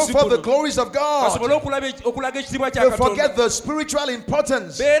wano to ku show nsi forth the kuno glories of God. basobole okulaga ekitiibwa kya They katonda forget the spiritual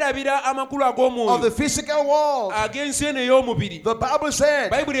importance beerabira amakulu of ag'omwoyo the physical world. ag'ensi eno ey'omubiri The Bible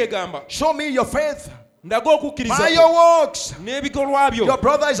said, bayibuli egamba show me your faith ndaga by okukkiriza your works. n'ebikolwa byo Your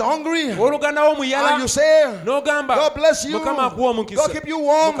brother is hungry oluganda wo and muyala you say, n'ogamba God bless you. mukama akuwa God omukisa keep you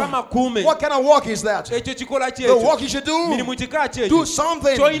warm. mukama kuume What kind of work is that? ekyo kikola The kyekyo work you should do, mirimu kika kyekyo do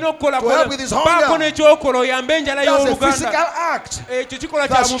something to kyolina okukola help with his baako hunger. n'ekyokola oyambe enjala That's a y'oluganda physical act. ekyo kikola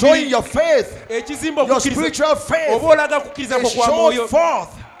kya That's showing mubiri your faith, ekizimba your okukkiriza spiritual faith oba olaga kukkiriza kwo is kwa showed mwoyo forth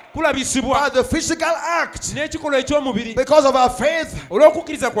kulabisibwa by the physical act. n'ekikolwa eky'omubiri Because of our faith,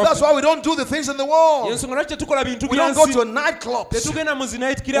 olw'okukkiriza that's kwaffe why we don't do the things in the world. yensonga lwaki tetukola bintu We don't go byansi to nightclubs. tetugenda mu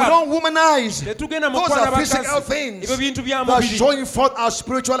zinight We club don't womanize. tetugenda mu Those kwana are physical bakazi things ebyo bintu bya that are mubiri showing forth our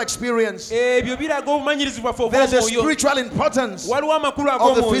spiritual experience. ebyo biraga obumanyirivu bwaffe There's a obw'omwoyo spiritual importance waliwo amakulu of the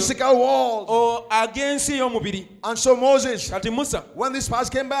ag'omwoyo physical world. ag'ensi ey'omubiri And so Moses, kati musa when these spies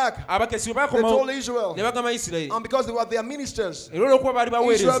came back, abakesi bwe they told bakomawo Israel, ne bagamba isirayiri and because they were their ministers, era olw'okuba baali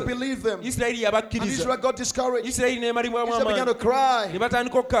Israel baweereza believed them. isirayiri And yabakkiriza Israel got discouraged. isirayiri n'emalibwamu Israel began to amaanyi cry. ne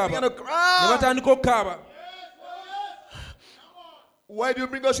batandika okukaaba Began to ne cry. batandika okukaaba Why do you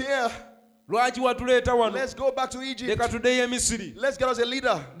bring us here? lwaki watuleeta wano Let's go back to Egypt. leka tuddeyo e misiri Let's get us a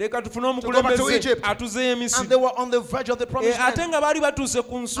leader. leka tufune go back to omukulembeze Egypt. atuzeeyo e And misiri they were on the verge of the promised ate land. nga baali batuuse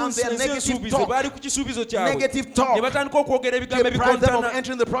ku And nsi their negative ensuubizo talk, baali ku kisuubizo kyabwe Negative talk ne batandika okwogera ebigambo deprived them of ebikontana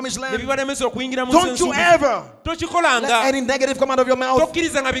entering the promised ne land. bibalemesa okuyingira mu Don't you ever let tokikolanga any negative come out of your mouth.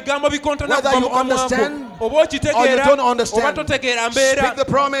 tokkiriza nga bigambo bikontana Whether kuva you mu kamwako understand oba or okitegeera you don't understand. oba totegeera Speak mbeera the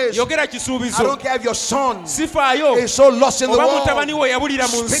promise. yogera I kisuubizo don't care if your son sifaayo is so lost in the oba world. mutabani we yabulira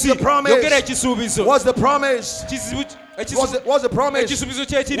mu Speak nsi the promise. yogera ekisuubizo What's the promise? What's the promise? ekisuubizo We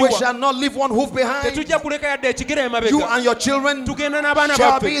kyekiriwa shall not leave one hoof behind. tetujja kuleka yadde ekigere You emabega and your children tugenda n'abaana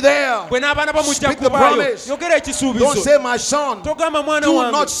shall be baffe there. bwe n'abaana bo mujja Speak the kubaayo promise. yogera Don't ekisuubizo say my son. togamba mwana Do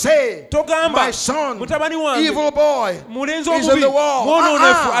wange not say togamba my son, mutabani wange evil boy, mulenzi is in omubi the wall.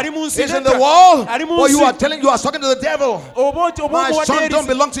 mwononefu ali mu nsi Is in the nedda wall. ali mu But you are nsi you are talking to the devil. oba My son don't omuwadde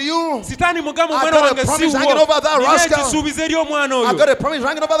belong to you. sitaani mugamba I've omwana got a wange promise hanging siwo over that nina rascal. ekisuubizo eri omwana I've oyo got a promise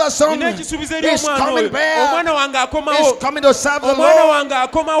hanging over that son. nina ekisuubizo eri He's omwana coming oyo back. omwana wange akomawo He's coming to serve the omwana Lord. wange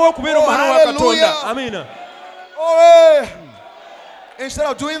akomawo okubeera Oh, omwana wa hallelujah. katonda amiina Oh, instead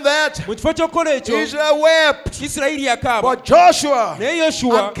of doing that, mu kifo ky'okukola ekyo Israel wept. isirayiri yakaaba But Joshua naye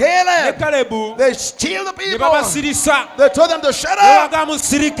yoshuwa and Caleb, ne kalebu they steal the ne people. babasirisa They told them to shut ne up. bagamba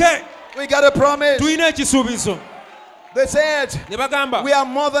musirike We got a promise. tulina ekisuubizo They said, ne bagamba we are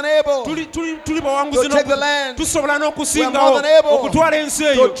more than able tuli bawanguzi to take the land, tusobola We are n'okusingawo more than able okutwala ensi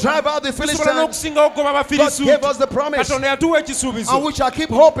eyo to drive out the tusobola Philistines. n'okusingawo okugoba God abafirisuuti gave us the promise, katonda yatuwa and ekisuubizo we shall keep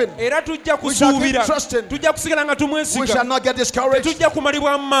hoping. era tujja We shall keep kusuubira trusting. tujja kusigala nga We tumwesiga shall not get discouraged. tujja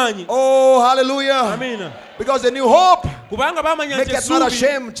kumalibwa mu maanyi Oh, hallelujah. amiina Because the new hope kubanga baamanya make nti us not essuubi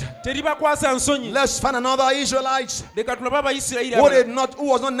ashamed. teribakwasa nsonyi Let's find another Israelites leka tulabe abayisirayiri who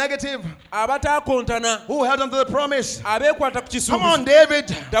was not negative, abataakontana who held on to the promise. abeekwata ku Come on, kisuubizo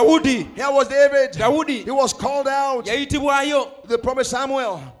David. dawudi Here was David. dawudi He was called out. yayitibwayo The prophet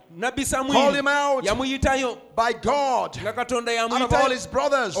Samuel nabbi called him samwiri out yamuyitayo by God nga katonda out of all yamuyitayo his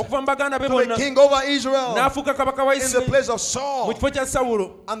brothers okuva mu baganda be to be bonna king over Israel n'afuuka kabaka wa in the isirayiri place of mu Saul. kifo kya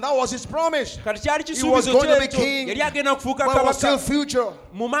sawulo And that was his promise. kati kyali He was kisuubizo going to be kyekyo king, yali agenda kufuuka but it was still kabaka future.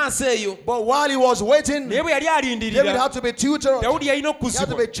 But while he was waiting, David David had to be tutored. He had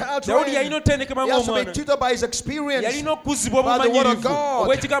to be child trained. He has to be tutored by his experience, by the word of God,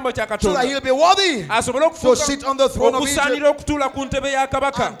 so that he'll be worthy to sit on the throne of Egypt.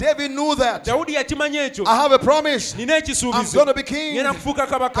 And David knew that. I have a promise. I'm going to be king. And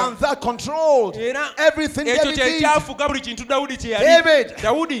that controlled everything David did. David,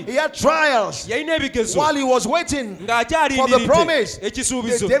 he had trials while he was waiting for the promise. Did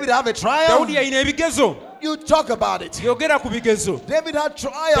David have a trial? You talk about it. David had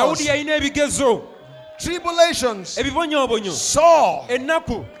trials, tribulations. Saul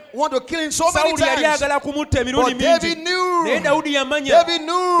want to kill him so many times. But David knew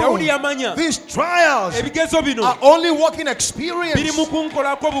these trials are only working experience.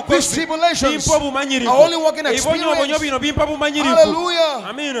 These tribulations are only working experience.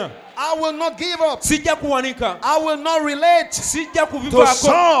 Hallelujah. I will not give up. I will not relate to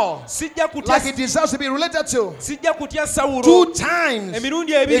Saul like he deserves to be related to. 2 times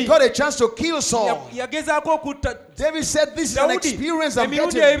he got a chance to kill Saul. David said, this is an experience I'm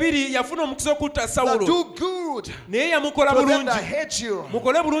getting. That do good to them that hate you.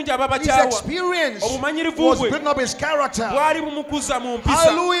 His experience was building up his character.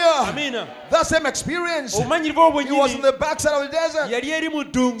 Hallelujah. That same experience, he was in the backside of the desert,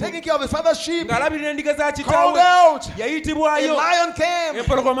 taking care of his father's sheep, called out. A lion came.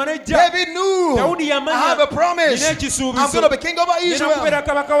 David knew, I have a promise. I'm going to be king over Israel.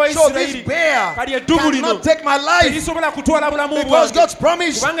 So this bear cannot take my life, because God's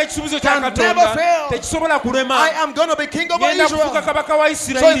promise can never fail. I am going to be king over Israel.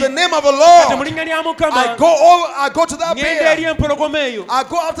 So in the name of the Lord, I go to that bear. I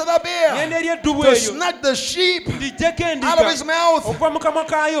go after that bear to snatch the sheep out of his mouth.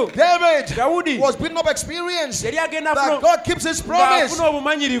 David was building up experience that God keeps his promise.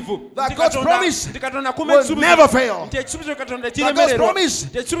 That God's promise will never fail. That God's promise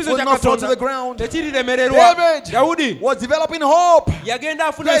will not fall to the ground. David was developing hope.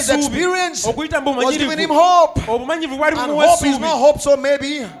 His experience was giving him hope. And hope is not hope so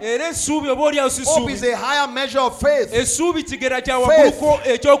maybe. Hope is a higher measure of faith.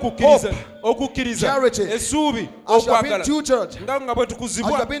 Hope. Charity. As you have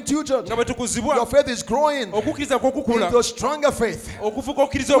been tutored, your faith is growing into stronger faith, which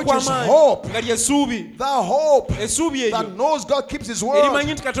is hope. That hope that knows God keeps his word.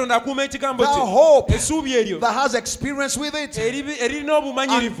 That hope that has experience with it.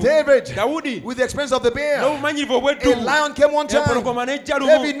 And David, with the experience of the bear, a lion came one time.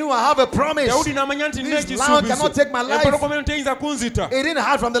 David knew, I have a promise. This lion cannot take my life. He didn't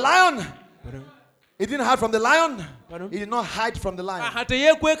hide from the lion. He didn't hide from the lion. He did not hide from the lion.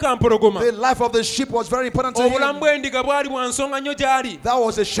 The life of the sheep was very important to him. That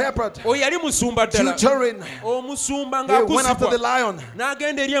was a shepherd tutoring. He went after the lion. And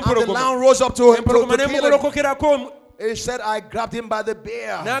the lion rose up to him to kill him. He said, I grabbed him by the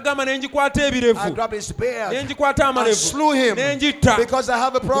bear. I grabbed his beard and slew him because I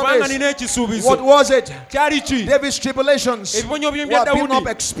have a promise. What was it? David's tribulations were building up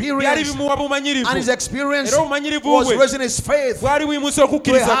experience. And his experience was raising his faith to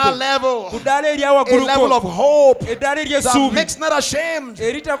a higher level. A level of hope that makes not ashamed,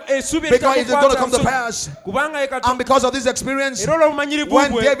 because it is going to come to pass. And because of this experience,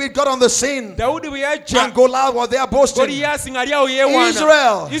 when David got on the scene and Goliath was there boasting,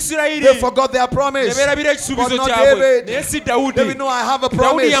 Israel, they forgot their promise. But not David. David knew, I have a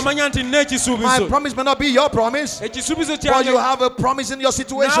promise. My promise may not be your promise, but you have a promise in your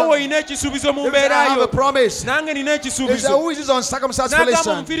situation. David said, I have a promise. He said, who is this uncircumcised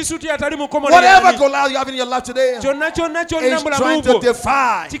Philistine? Whatever Goliath you have in your life today is trying to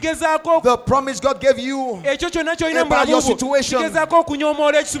defy the promise God gave you about your situation. And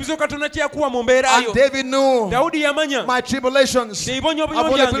David knew, my tribulations, I've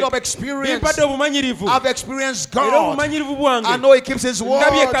only built up experience. I've experienced God. I know He keeps His word.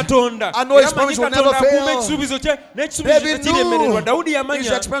 I know His promise will never fail. David knew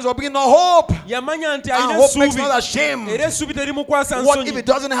His experience will bring no hope. And hope makes not ashamed. What if it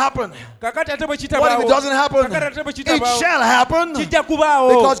doesn't happen? What if it doesn't happen? It shall happen,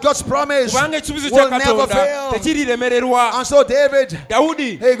 because God's promise will never fail. And so David,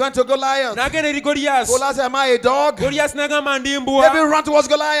 he went to Goliath. Goliath said, am I a dog? David ran towards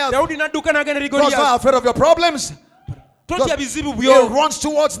Goliath. God's not afraid of your problems. He runs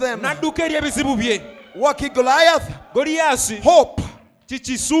towards them. What killed Goliath? Hope.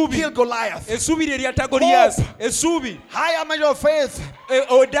 Kill Goliath. Hope. Higher measure of faith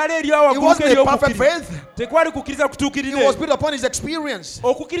It wasn't a perfect faith. It was built upon his experience.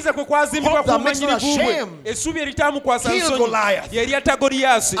 Hope that makes not ashamed. Killed Goliath.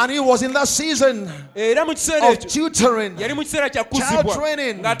 And he was in that season of tutoring, child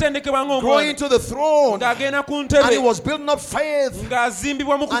training, growing to the throne. And he was building up faith.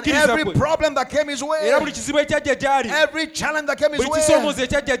 And every problem that came his way, every challenge that came his way,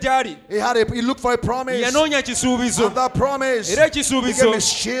 he looked for a promise. And that promise became his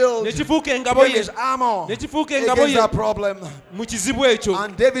shield, became his armor against that problem.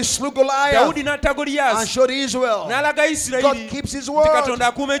 And David slew Goliath and showed Israel God keeps his word.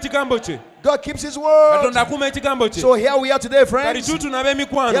 God keeps his word. So here we are today, friends.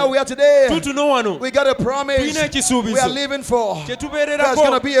 Here we are today. We got a promise we are living for. There's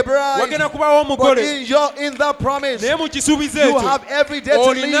going to be a bride. But in that promise, you have every day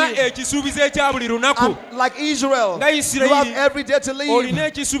to live. And like Israel, you have every day to live.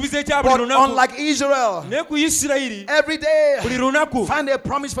 But unlike Israel, every day, find a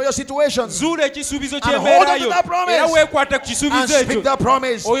promise for your situation. And hold on to that promise. And speak that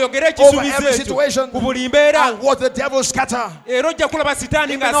promise over every situation, and watch the devil scatter. It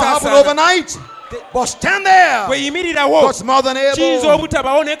may not happen overnight, but stand there. God's more than able.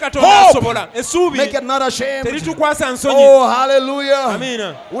 Hope. Make it not ashamed. Oh, hallelujah.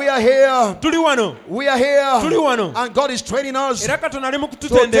 We are here. We are here. And God is training us to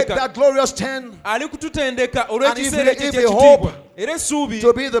take that glorious stand. And if we hope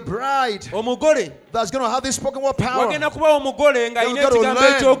to be the bride that's going to have this spoken word power, we've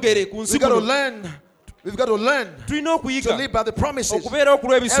got to learn. We've got to learn to live by the promises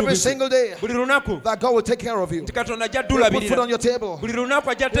every single day that God will take care of you. He'll put food on your table. He'll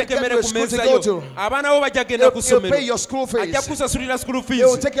get you a school to go to. He'll pay your school fees.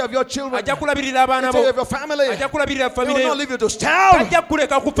 He'll take care of your children. He'll take care of your family. He will not leave you to starve. He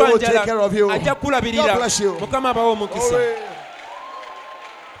will take care of you. God bless you.